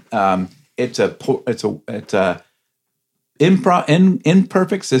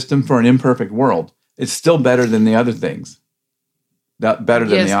imperfect system for an imperfect world. It's still better than the other things. Better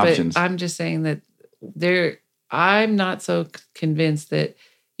than the options. But I'm just saying that I'm not so convinced that,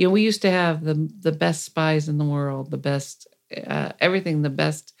 we used to have the best spies in the world, the best everything, the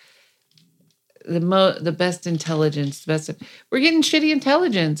best intelligence, we're getting shitty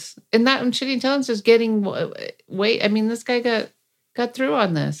intelligence, and that shitty intelligence is getting way. I mean, this guy got through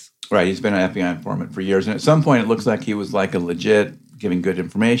on this. Right, he's been an FBI informant for years, and at some point, it looks like he was like a legit giving good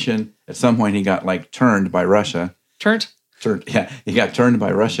information. At some point, he got turned by Russia. Turned. Yeah, he got turned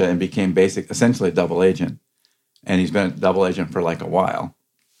by Russia and became essentially a double agent, and he's been a double agent for a while.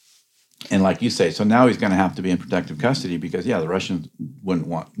 And like you say, so now he's going to have to be in protective custody because, the Russians wouldn't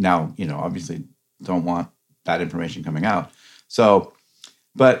want, now, obviously don't want that information coming out. So,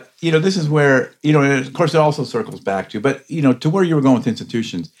 but, this is where, and of course it also circles back to, but, to where you were going with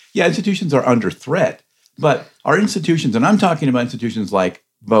institutions. Yeah, institutions are under threat, but our institutions, and I'm talking about institutions like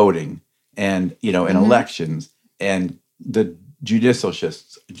voting and, and elections and the judicial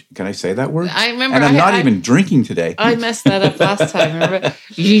system. Can I say that word? I remember. And I'm not even drinking today. I messed that up last time. Remember?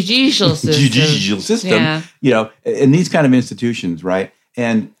 Judicial system. Judicial system. Yeah. In these kind of institutions, right?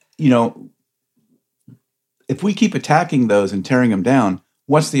 And, if we keep attacking those and tearing them down,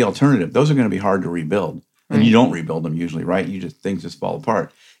 what's the alternative? Those are going to be hard to rebuild. And you don't rebuild them usually, right? Things just fall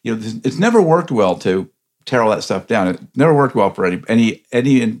apart. It's never worked well to tear all that stuff down. It never worked well for any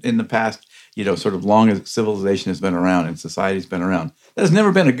in the past, sort of long as civilization has been around and society's been around. That's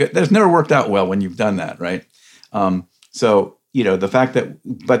never worked out well when you've done that, right? So, the fact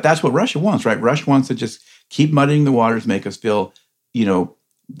but that's what Russia wants, right? Russia wants to just keep muddying the waters, make us feel,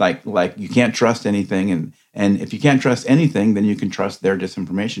 like you can't trust anything. And if you can't trust anything, then you can trust their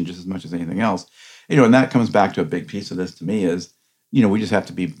disinformation just as much as anything else. And that comes back to a big piece of this to me is, we just have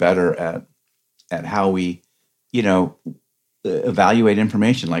to be better at how we, evaluate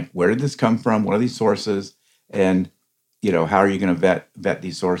information. Like, where did this come from? What are these sources? And, how are you going to vet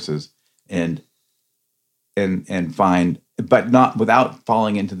these sources and find, but not without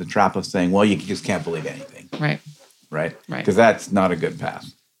falling into the trap of saying, well, you just can't believe anything. Right. Right. Because that's not a good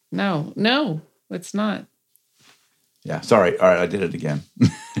path. No, it's not. Yeah. Sorry. All right. I did it again. No,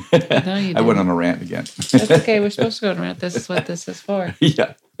 you didn't. I went on a rant again. That's okay. We're supposed to go on a rant. This is what this is for.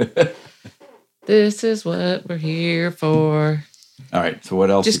 Yeah. This is what we're here for. All right. So what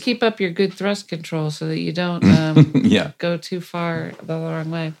else? Just keep up your good thrust control so that you don't go too far the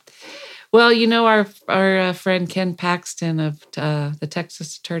wrong way. Well, our friend Ken Paxton of the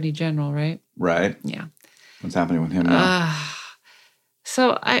Texas Attorney General, right? Right. Yeah. What's happening with him now?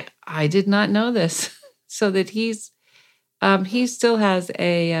 So I did not know this. So that he still has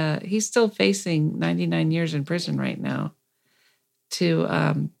he's still facing 99 years in prison right now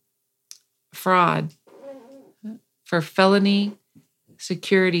to fraud for felony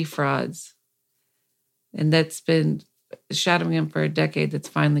security frauds. And that's been shadowing him for a decade. That's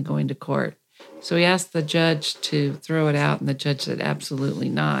finally going to court. So he asked the judge to throw it out, and the judge said absolutely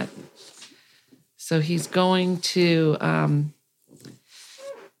not. So he's going to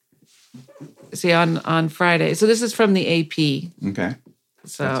see on Friday. So this is from the AP. Okay.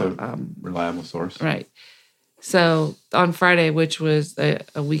 So that's a reliable source. Right. So on Friday, which was a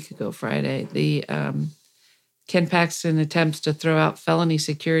week ago Friday, the Ken Paxton attempts to throw out felony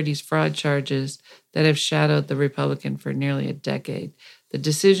securities fraud charges that have shadowed the Republican for nearly a decade. The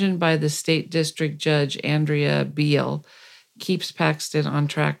decision by the state district judge, Andrea Beal, keeps Paxton on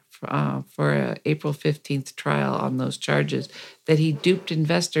track for an April 15th trial on those charges that he duped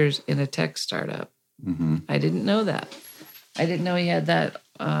investors in a tech startup. Mm-hmm. I didn't know that. I didn't know he had that.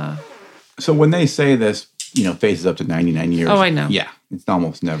 So when they say this, faces up to 99 years. Oh, I know. Yeah, it's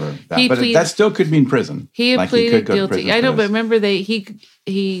almost never that. That still could be in prison. He pleaded guilty. I know, but remember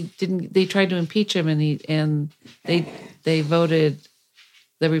he didn't. They tried to impeach him, and they voted.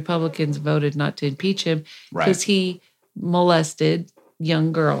 The Republicans voted not to impeach him because he molested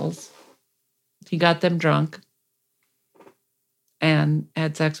young girls. He got them drunk and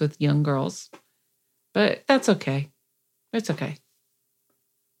had sex with young girls. But that's okay. It's okay.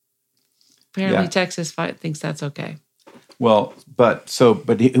 apparently Yeah. Texas thinks that's okay. Well, but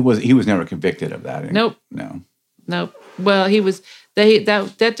he was never convicted of that. Nope. No. Nope. Well, he was.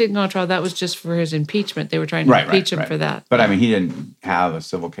 That didn't go to trial. That was just for his impeachment. They were trying to impeach him for that. But I mean, he didn't have a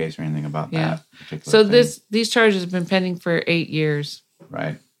civil case or anything about Yeah. that particular So thing. these charges have been pending for 8 years.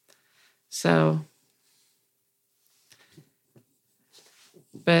 Right. So,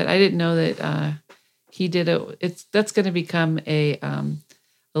 but I didn't know that he did it. That's going to become a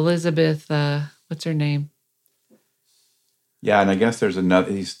Elizabeth. What's her name? Yeah, and I guess there's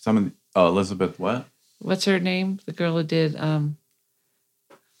another. Elizabeth what? What's her name? The girl who did.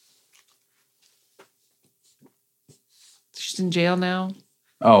 She's in jail now.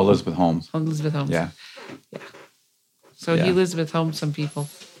 Oh, Elizabeth Holmes. Elizabeth Holmes. Yeah. So Yeah. he Elizabeth Holmes some people.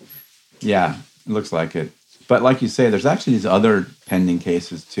 Yeah, it looks like it. But like you say, there's actually these other pending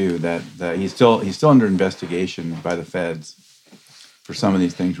cases too that he's still under investigation by the feds for some of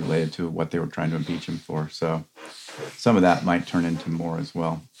these things related to what they were trying to impeach him for. So some of that might turn into more as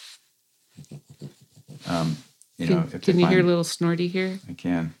well. Can you hear a little snorty here? I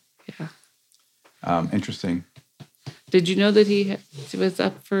can. Yeah. Interesting. Did you know that he was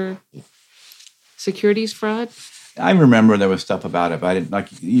up for securities fraud? I remember there was stuff about it, but I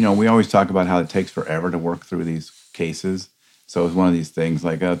didn't we always talk about how it takes forever to work through these cases. So it's one of these things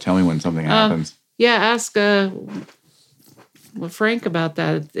like, tell me when something happens. Yeah, ask Frank about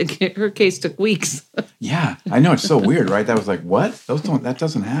that. Her case took weeks. Yeah, I know. It's so weird, right? That was like, what? That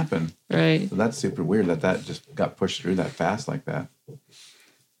doesn't happen. Right. So that's super weird that just got pushed through that fast like that.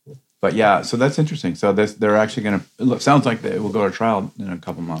 But yeah, so that's interesting. So they're actually going to, sounds like it will go to trial in a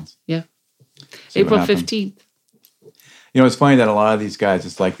couple months. Yeah. See what April happens. 15th. It's funny that a lot of these guys,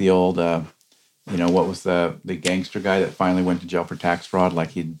 it's like the old, what was the gangster guy that finally went to jail for tax fraud?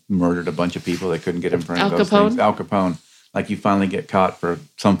 Like he murdered a bunch of people. They couldn't get him for any of those things. Al Capone. Like you finally get caught for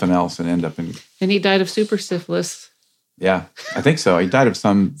something else and end up in. And he died of super syphilis. Yeah, I think so. He died of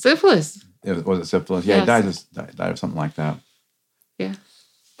some. Syphilis. Was it syphilis? Yeah, Yes. He died of something like that. Yeah.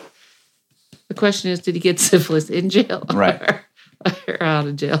 The question is, did he get syphilis in jail? Right. Or out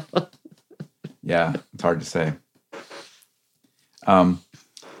of jail? Yeah, it's hard to say. All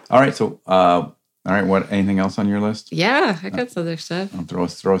right. So, all right. What? Anything else on your list? Yeah, I got some other stuff. I'll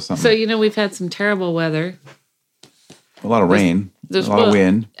throw something. So, we've had some terrible weather. A lot of rain. There's a lot of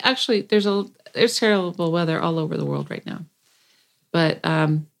wind. Actually, there's terrible weather all over the world right now. But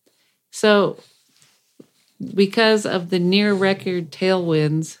so because of the near record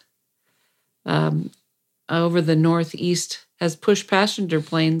tailwinds over the Northeast has pushed passenger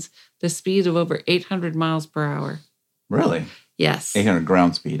planes the speed of over 800 miles per hour. Really? Yes. 800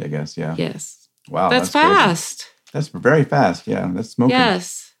 ground speed, I guess. Yeah. Yes. Wow. That's crazy. fast. That's very fast. Yeah. That's smoking.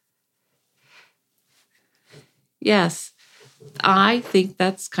 Yes. Yes. I think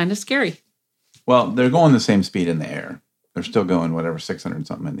that's kind of scary. Well, they're going the same speed in the air. They're still going whatever 600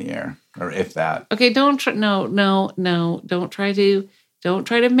 something in the air, or if that. Okay, don't try. No. Don't try to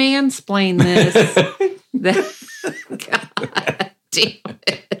mansplain this. God damn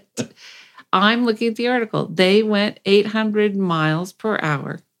it! I'm looking at the article. They went 800 miles per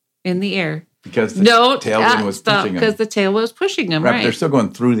hour in the air Because the tailwind was pushing them. Because the tail was pushing them. Right. Right. But they're still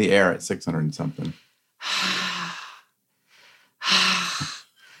going through the air at 600 and something.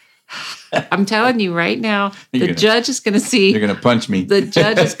 I'm telling you right now, judge is going to see. You're going to punch me. The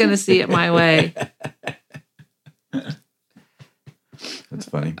judge is going to see it my way. That's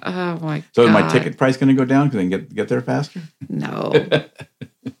funny. Oh my god! So is my ticket price going to go down because I can get there faster? No.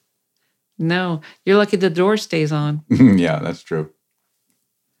 No, you're lucky the door stays on. Yeah, that's true.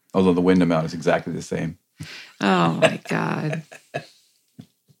 Although the wind amount is exactly the same. Oh my god!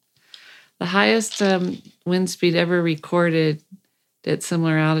 The highest wind speed ever recorded at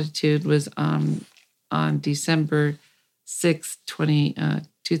similar altitude was on December 6th,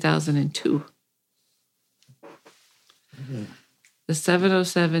 2002. Mm-hmm. The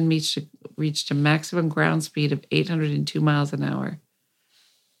 707 reached a maximum ground speed of 802 miles an hour,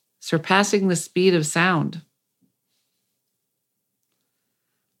 surpassing the speed of sound.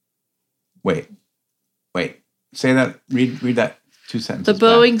 Wait. Say that. Read that 2 sentences. The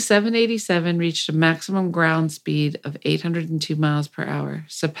Boeing 787 reached a maximum ground speed of 802 miles per hour,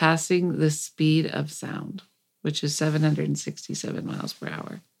 surpassing the speed of sound, which is 767 miles per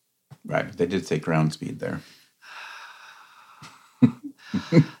hour. Right. But they did say ground speed there.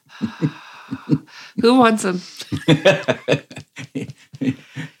 Who wants them?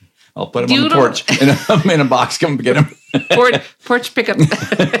 I'll put them on the porch in a box. Come get them. Porch pickup.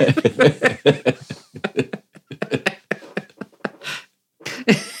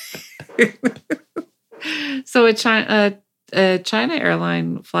 So China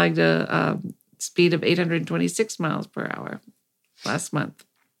airline flagged a speed of 826 miles per hour last month.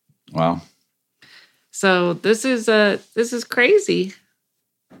 Wow. So this is crazy.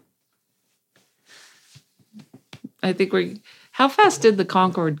 I think how fast did the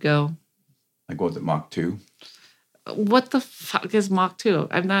Concorde go? Like, what was it, Mach 2? What the fuck is Mach 2?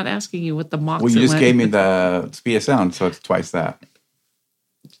 I'm not asking you what the Mach 2 Well, you just gave me the speed of sound, so it's twice that.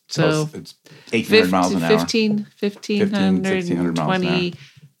 So it's 800 miles an hour. 1,500, miles an hour.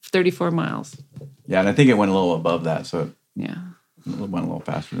 34 miles. Yeah, and I think it went a little above that, so yeah, it went a little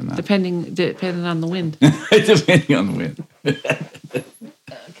faster than that. Depending on the wind. Depending on the wind. Okay,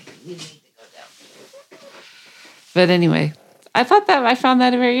 you need to go down. But anyway, I found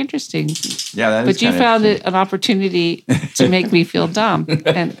that very interesting. Yeah, that is. But you found it an opportunity to make me feel dumb,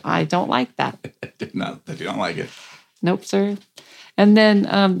 and I don't like that. I do not like it. Nope, sir. And then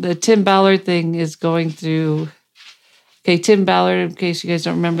the Tim Ballard thing is going through. Okay, Tim Ballard, in case you guys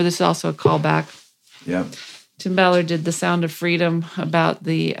don't remember, this is also a callback. Yep. Tim Ballard did The Sound of Freedom about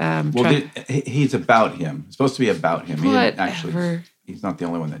the... he's about him. It's supposed to be about him. Whatever. He's not the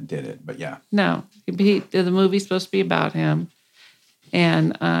only one that did it, but yeah. No. The movie's supposed to be about him.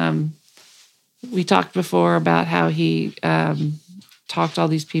 And we talked before about how he talked all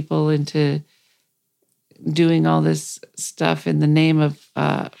these people into doing all this stuff in the name of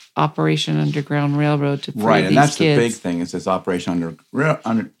Operation Underground Railroad to free right, these and that's kids. the big thing is this Operation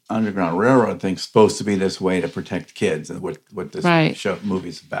Underground Railroad thing's supposed to be this way to protect kids, and what this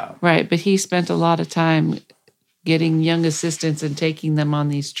movie's about. Right, but he spent a lot of time getting young assistants and taking them on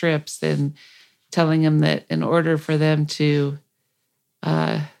these trips and telling them that in order for them to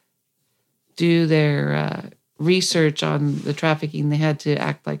do their research on the trafficking, they had to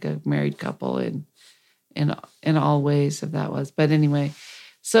act like a married couple in all ways of that was. But anyway,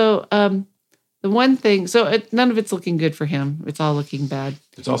 so the one thing, none of it's looking good for him. It's all looking bad.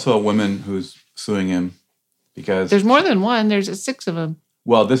 There's also a woman who's suing him because there's more than one. There's 6 of them.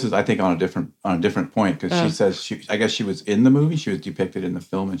 Well, this is, I think, on a different point because she says I guess she was in the movie. She was depicted in the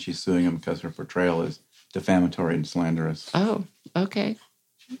film, and she's suing him because her portrayal is defamatory and slanderous. Oh, okay.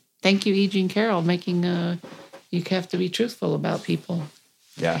 Thank you, E. Jean Carroll, making you have to be truthful about people.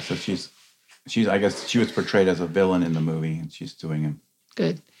 Yeah, so she's I guess she was portrayed as a villain in the movie, and she's suing him.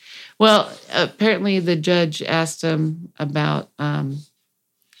 Good. Well, apparently the judge asked him about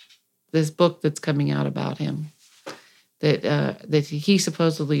this book that's coming out about him that he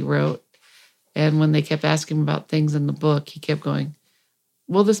supposedly wrote. And when they kept asking him about things in the book, he kept going,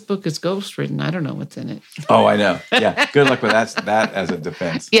 well, this book is ghostwritten. I don't know what's in it. Oh, I know. Yeah, good luck with that as a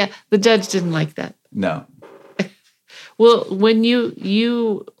defense. Yeah, the judge didn't like that. No. Well, when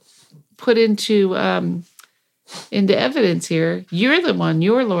you put into evidence here, your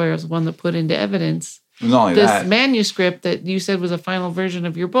lawyer is the one that put into evidence this manuscript that you said was a final version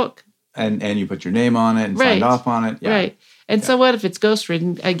of your book. And you put your name on it and signed off on it. Yeah. Right. And so what if it's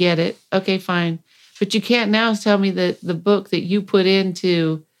ghostwritten? I get it. Okay, fine. But you can't now tell me that the book that you put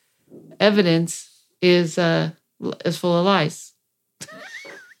into evidence is full of lies.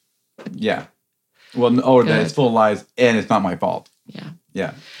 Yeah. Well, that it's full of lies and it's not my fault. Yeah.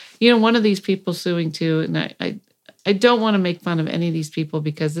 Yeah. You know, one of these people suing too, and I don't want to make fun of any of these people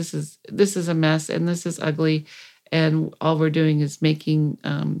because this is a mess and this is ugly, and all we're doing is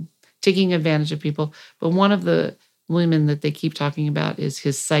taking advantage of people. But one of the women that they keep talking about is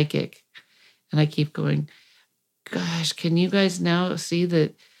his psychic, and I keep going, gosh, can you guys now see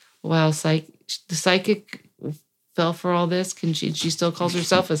that? Wow, the psychic fell for all this. She still calls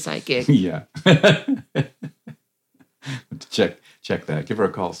herself a psychic? Yeah. Check that. Give her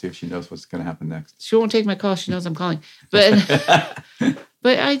a call. See if she knows what's going to happen next. She won't take my call. She knows I'm calling. But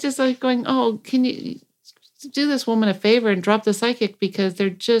but I just like going, oh, can you do this woman a favor and drop the psychic, because they're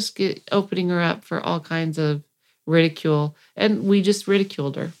just opening her up for all kinds of ridicule. And we just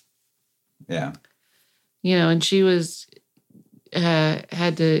ridiculed her. Yeah. You know, and she was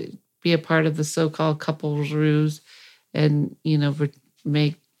had to be a part of the so-called couples ruse and, you know,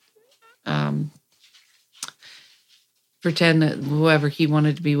 make pretend that whoever he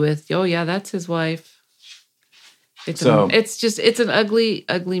wanted to be with, oh yeah, that's his wife. It's an ugly,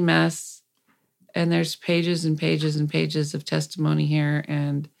 ugly mess. And there's pages and pages and pages of testimony here,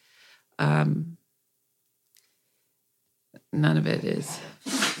 and none of it's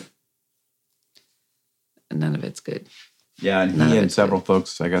good. Yeah, and he and several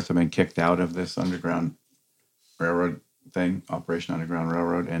folks, I guess, have been kicked out of this Underground Railroad thing, Operation Underground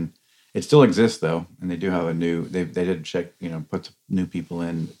Railroad, and it still exists though, and they do have they did check, you know, put some new people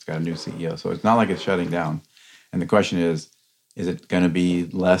in. It's got a new CEO, so it's not like it's shutting down. And the question is it going to be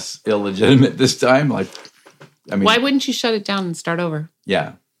less illegitimate this time? Like, I mean, Why wouldn't you shut it down and start over?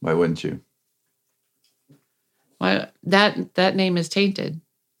 yeah. Why wouldn't you? Why that name is tainted.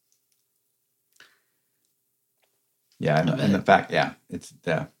 Yeah, and the fact, yeah, it's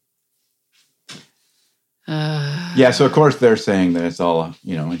yeah. Uh, Yeah, so of course they're saying that it's all,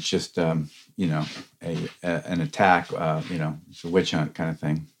 it's just, an attack, it's a witch hunt kind of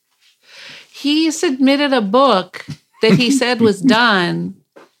thing. He submitted a book that he said was done,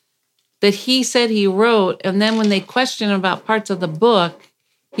 that he said he wrote, and then when they question him about parts of the book,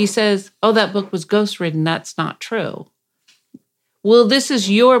 he says, "Oh, that book was ghostwritten. That's not true." Well, this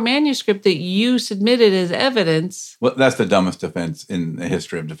is your manuscript that you submitted as evidence. Well, that's the dumbest defense in the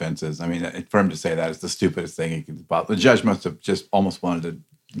history of defenses. I mean, for him to say that is the stupidest thing he could possibly. The judge must have just almost wanted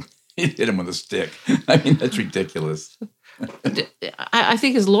to hit him with a stick. I mean, that's ridiculous. I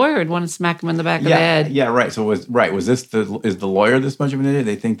think his lawyer would want to smack him in the back of the head. Yeah, right. So was this is the lawyer this much of an idiot?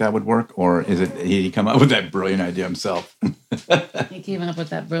 They think that would work, or is it he come up with that brilliant idea himself? He came up with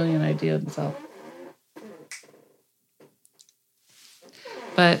that brilliant idea himself.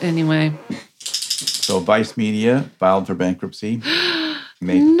 But anyway. So Vice Media filed for bankruptcy.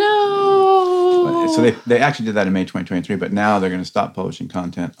 No. So they actually did that in May 2023, but now they're going to stop publishing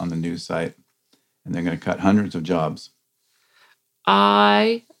content on the news site, and they're going to cut hundreds of jobs.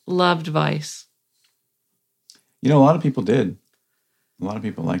 I loved Vice. A lot of people did. A lot of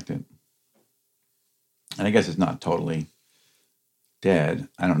people liked it. And I guess it's not totally dead.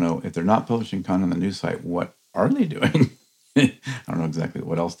 I don't know. If they're not publishing content on the news site, what are they doing? I don't know exactly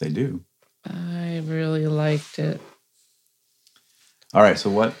what else they do. I really liked it. All right. So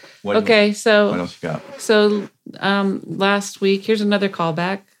what Okay, so what else you got? So last week, here's another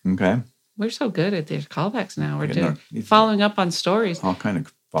callback. Okay. We're so good at these callbacks now. We're Yeah, following up on stories. All kind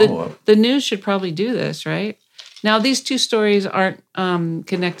of follow-up. The news should probably do this, right? Now, these two stories aren't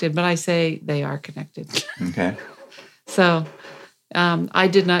connected, but I say they are connected. Okay. So I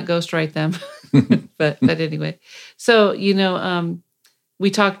did not ghostwrite them. but anyway. So, we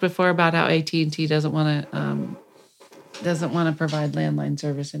talked before about how AT&T doesn't want to provide landline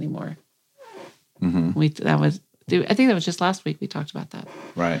service anymore. Mm-hmm. I think that was just last week we talked about that.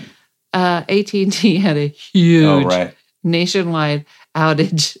 Right. AT&T had a huge nationwide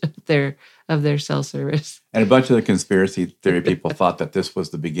outage of their cell service. And a bunch of the conspiracy theory people thought that this was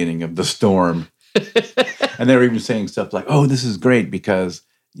the beginning of the storm. And they were even saying stuff like, "Oh, this is great because,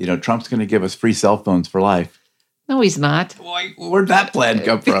 Trump's going to give us free cell phones for life." No, he's not. Where'd that plan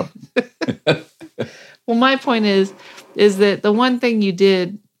come from? Well, my point is that the one thing you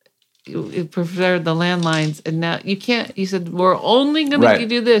did, you preferred the landlines, and now you can't. You said we're only going to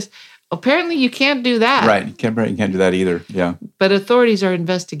do this. Apparently, you can't do that. Right. You can't do that either. Yeah. But authorities are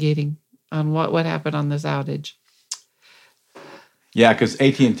investigating on what happened on this outage. Yeah, because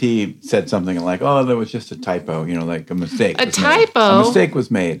AT&T said something like, "Oh, there was just a typo, like a mistake." A typo? A mistake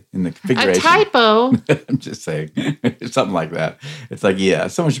was made in the configuration. A typo? I'm just saying. Something like that. It's like, yeah,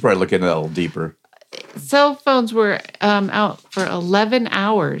 someone should probably look into that a little deeper. Cell phones were out for 11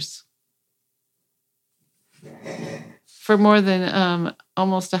 hours for more than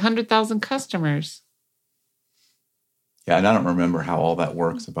almost 100,000 customers. Yeah, and I don't remember how all that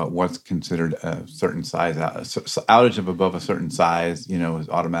works about what's considered a certain size. Outage of above a certain size,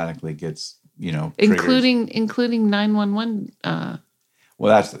 automatically gets, including 911.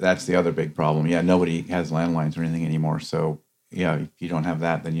 Well, that's the other big problem. Yeah, nobody has landlines or anything anymore. So, yeah, if you don't have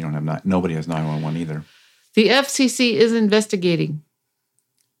that, then you don't have nobody has 911 either. The FCC is investigating.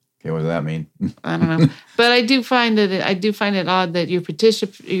 Okay, what does that mean? I don't know, but I do find it odd that you're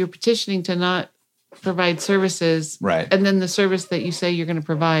petitioning to not provide services, right? And then the service that you say you're going to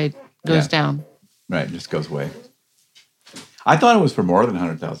provide goes down, right? It just goes away. I thought it was for more than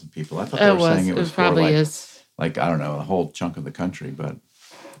 100,000 people. I thought they were saying it was probably for is. Like I don't know, a whole chunk of the country, but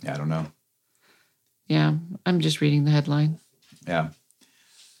yeah, I don't know. Yeah, I'm just reading the headline. Yeah.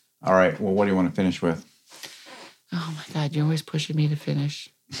 All right. Well, what do you want to finish with? Oh my God, you're always pushing me to finish.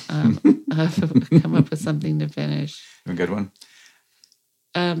 Come up with something to finish. A good one.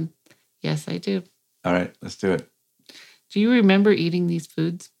 Yes, I do. All right, let's do it. Do you remember eating these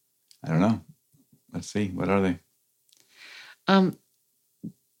foods? I don't know. Let's see. What are they?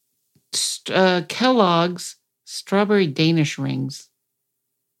 Kellogg's strawberry Danish rings.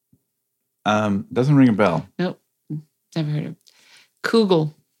 Doesn't ring a bell. Nope. Never heard of it.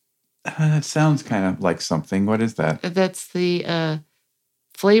 Kugel. That sounds kind of like something. What is that? That's the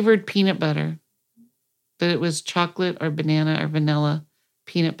flavored peanut butter. But it was chocolate or banana or vanilla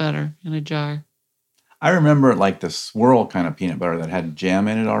peanut butter in a jar. I remember like the swirl kind of peanut butter that had jam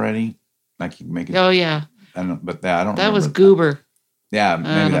in it already. Like you make it. Oh yeah. I don't know, but I don't. That was Goober. Yeah,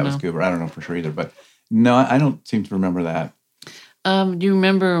 maybe that was Goober. I don't know for sure either. But No, I don't seem to remember that. Do you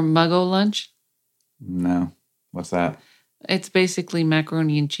remember Muggo lunch? No. What's that? It's basically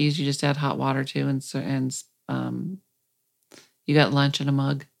macaroni and cheese. You just add hot water to, and you got lunch in a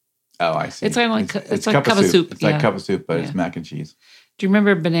mug. Oh, I see. It's kind of like it's like cup of soup. It's like cup of soup, but it's mac and cheese. Do you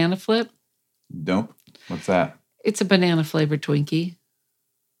remember Banana Flip? Nope. What's that? It's a banana flavored Twinkie.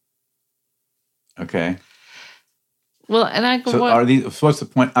 Okay. Well, and I go. So are these? So what's the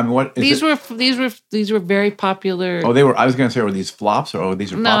point? I mean, what is these were very popular. Oh, they were. I was going to say, were these flops or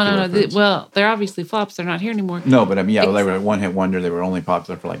these are popular? No. Well, they're obviously flops. They're not here anymore. No, but I mean, yeah, they were a one-hit wonder. They were only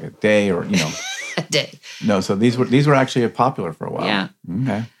popular for like a day, or a day. No, so these were actually popular for a while. Yeah.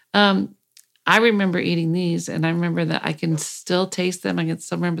 Okay. I remember eating these, and I remember that I can still taste them. I can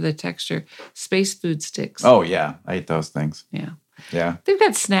still remember the texture. Space Food Sticks. Oh yeah, I ate those things. Yeah. Yeah. They've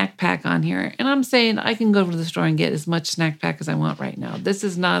got Snack Pack on here, and I'm saying I can go to the store and get as much Snack Pack as I want right now. This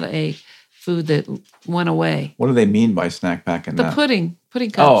is not a food that went away. What do they mean by snack pack and that? Pudding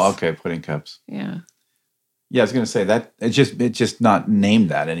cups. Oh, okay, pudding cups. Yeah. Yeah, I was going to say that it's just not named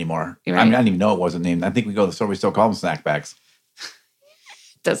that anymore. Right. I mean, I didn't even know it wasn't named. I think we go to the store, we still call them snack packs.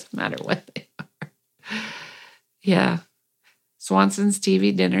 Doesn't matter what they are. Yeah. Swanson's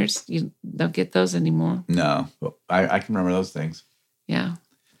TV dinners. You don't get those anymore. No, I can remember those things. Yeah.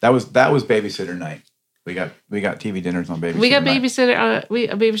 That was babysitter night. We got TV dinners on babysitter. We got night.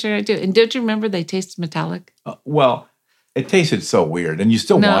 babysitter night too. And don't you remember they tasted metallic? Well, it tasted so weird, and you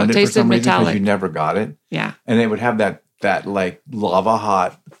still wanted it for some reason because you never got it. Yeah. And they would have that like lava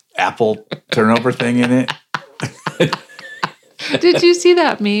hot apple turnover thing in it. Did you see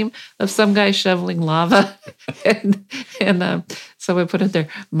that meme of some guy shoveling lava and someone put it there,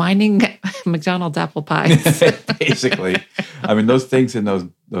 mining McDonald's apple pies? Basically. I mean, those things in those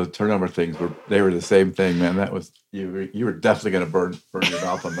turnover things were the same thing, man. That was you were definitely going to burn your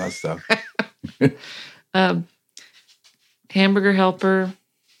mouth on that stuff. Hamburger Helper.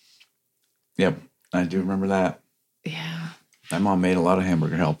 Yep, I do remember that. Yeah. My mom made a lot of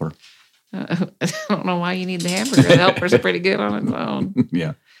Hamburger Helper. I don't know why you need the Hamburger. The Helper's pretty good on its own.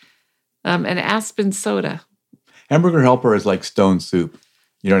 Yeah. And Aspen soda. Hamburger Helper is like stone soup.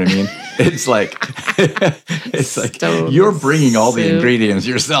 You know what I mean? It's like you're bringing all the ingredients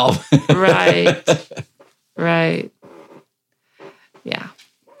yourself. Right. Right. Yeah.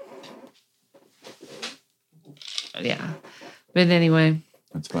 Yeah. But anyway.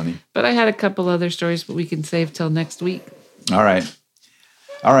 That's funny. But I had a couple other stories, but we can save till next week. All right.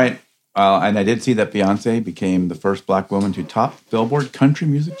 And I did see that Beyonce became the first Black woman to top Billboard country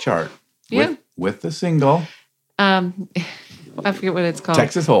music chart. Yeah. With the single. I forget what it's called.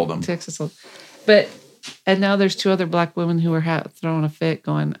 Texas Hold'em. But, and now there's two other Black women who are throwing a fit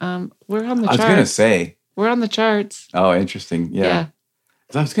going, we're on the charts. I was going to say. We're on the charts. Oh, interesting. Yeah.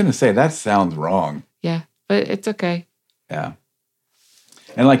 I was going to say, that sounds wrong. Yeah, but it's okay. Yeah.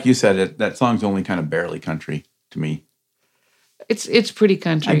 And like you said, that song's only kind of barely country to me. It's pretty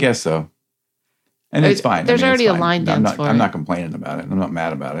country. I guess so. And it's fine. There's already a line dance for it. I'm not complaining about it. I'm not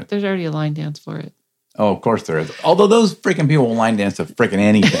mad about it. There's already a line dance for it. Oh, of course there is. Although those freaking people will line dance to freaking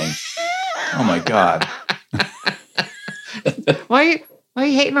anything. Oh, my God. Why are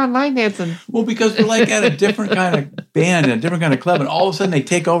you hating on line dancing? Well, because we're like at a different kind of band and a different kind of club, and all of a sudden they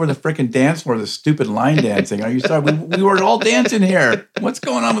take over the freaking dance floor, the stupid line dancing. Are you sorry? We were all dancing here. What's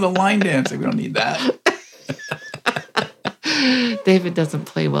going on with the line dancing? We don't need that. David doesn't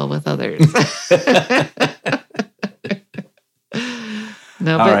play well with others.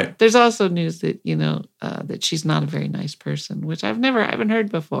 No, but there's also news that, that she's not a very nice person, which I haven't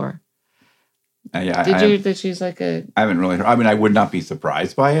heard before. Yeah, Did you hear that she's like a... I haven't really heard. I mean, I would not be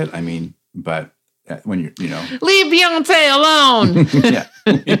surprised by it. I mean, but when you're, Leave Beyonce alone! Yeah,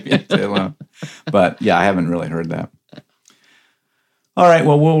 leave Beyonce alone. But yeah, I haven't really heard that. All right,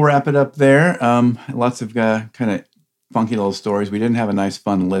 well, we'll wrap it up there. Lots of kind of funky little stories. We didn't have a nice,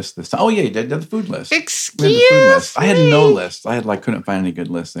 fun list this time. Oh, yeah, you did the food list. Excuse me. I had no list. couldn't find any good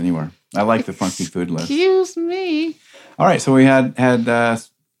lists anywhere. I like the funky food list. Excuse me. All right, so we had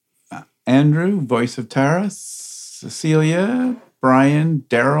Andrew, voice of Tara, Cecilia, Brian,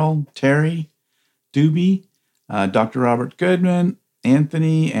 Daryl, Terry, Doobie, Dr. Robert Goodman,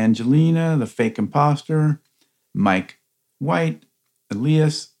 Anthony, Angelina, the fake imposter, Mike White,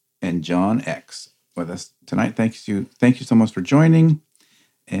 Elias, and John X with us tonight. Thank you so much for joining,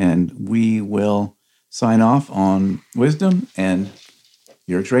 and we will sign off on Wisdom and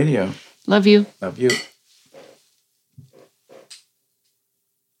Yerkes Radio. Love you. Love you.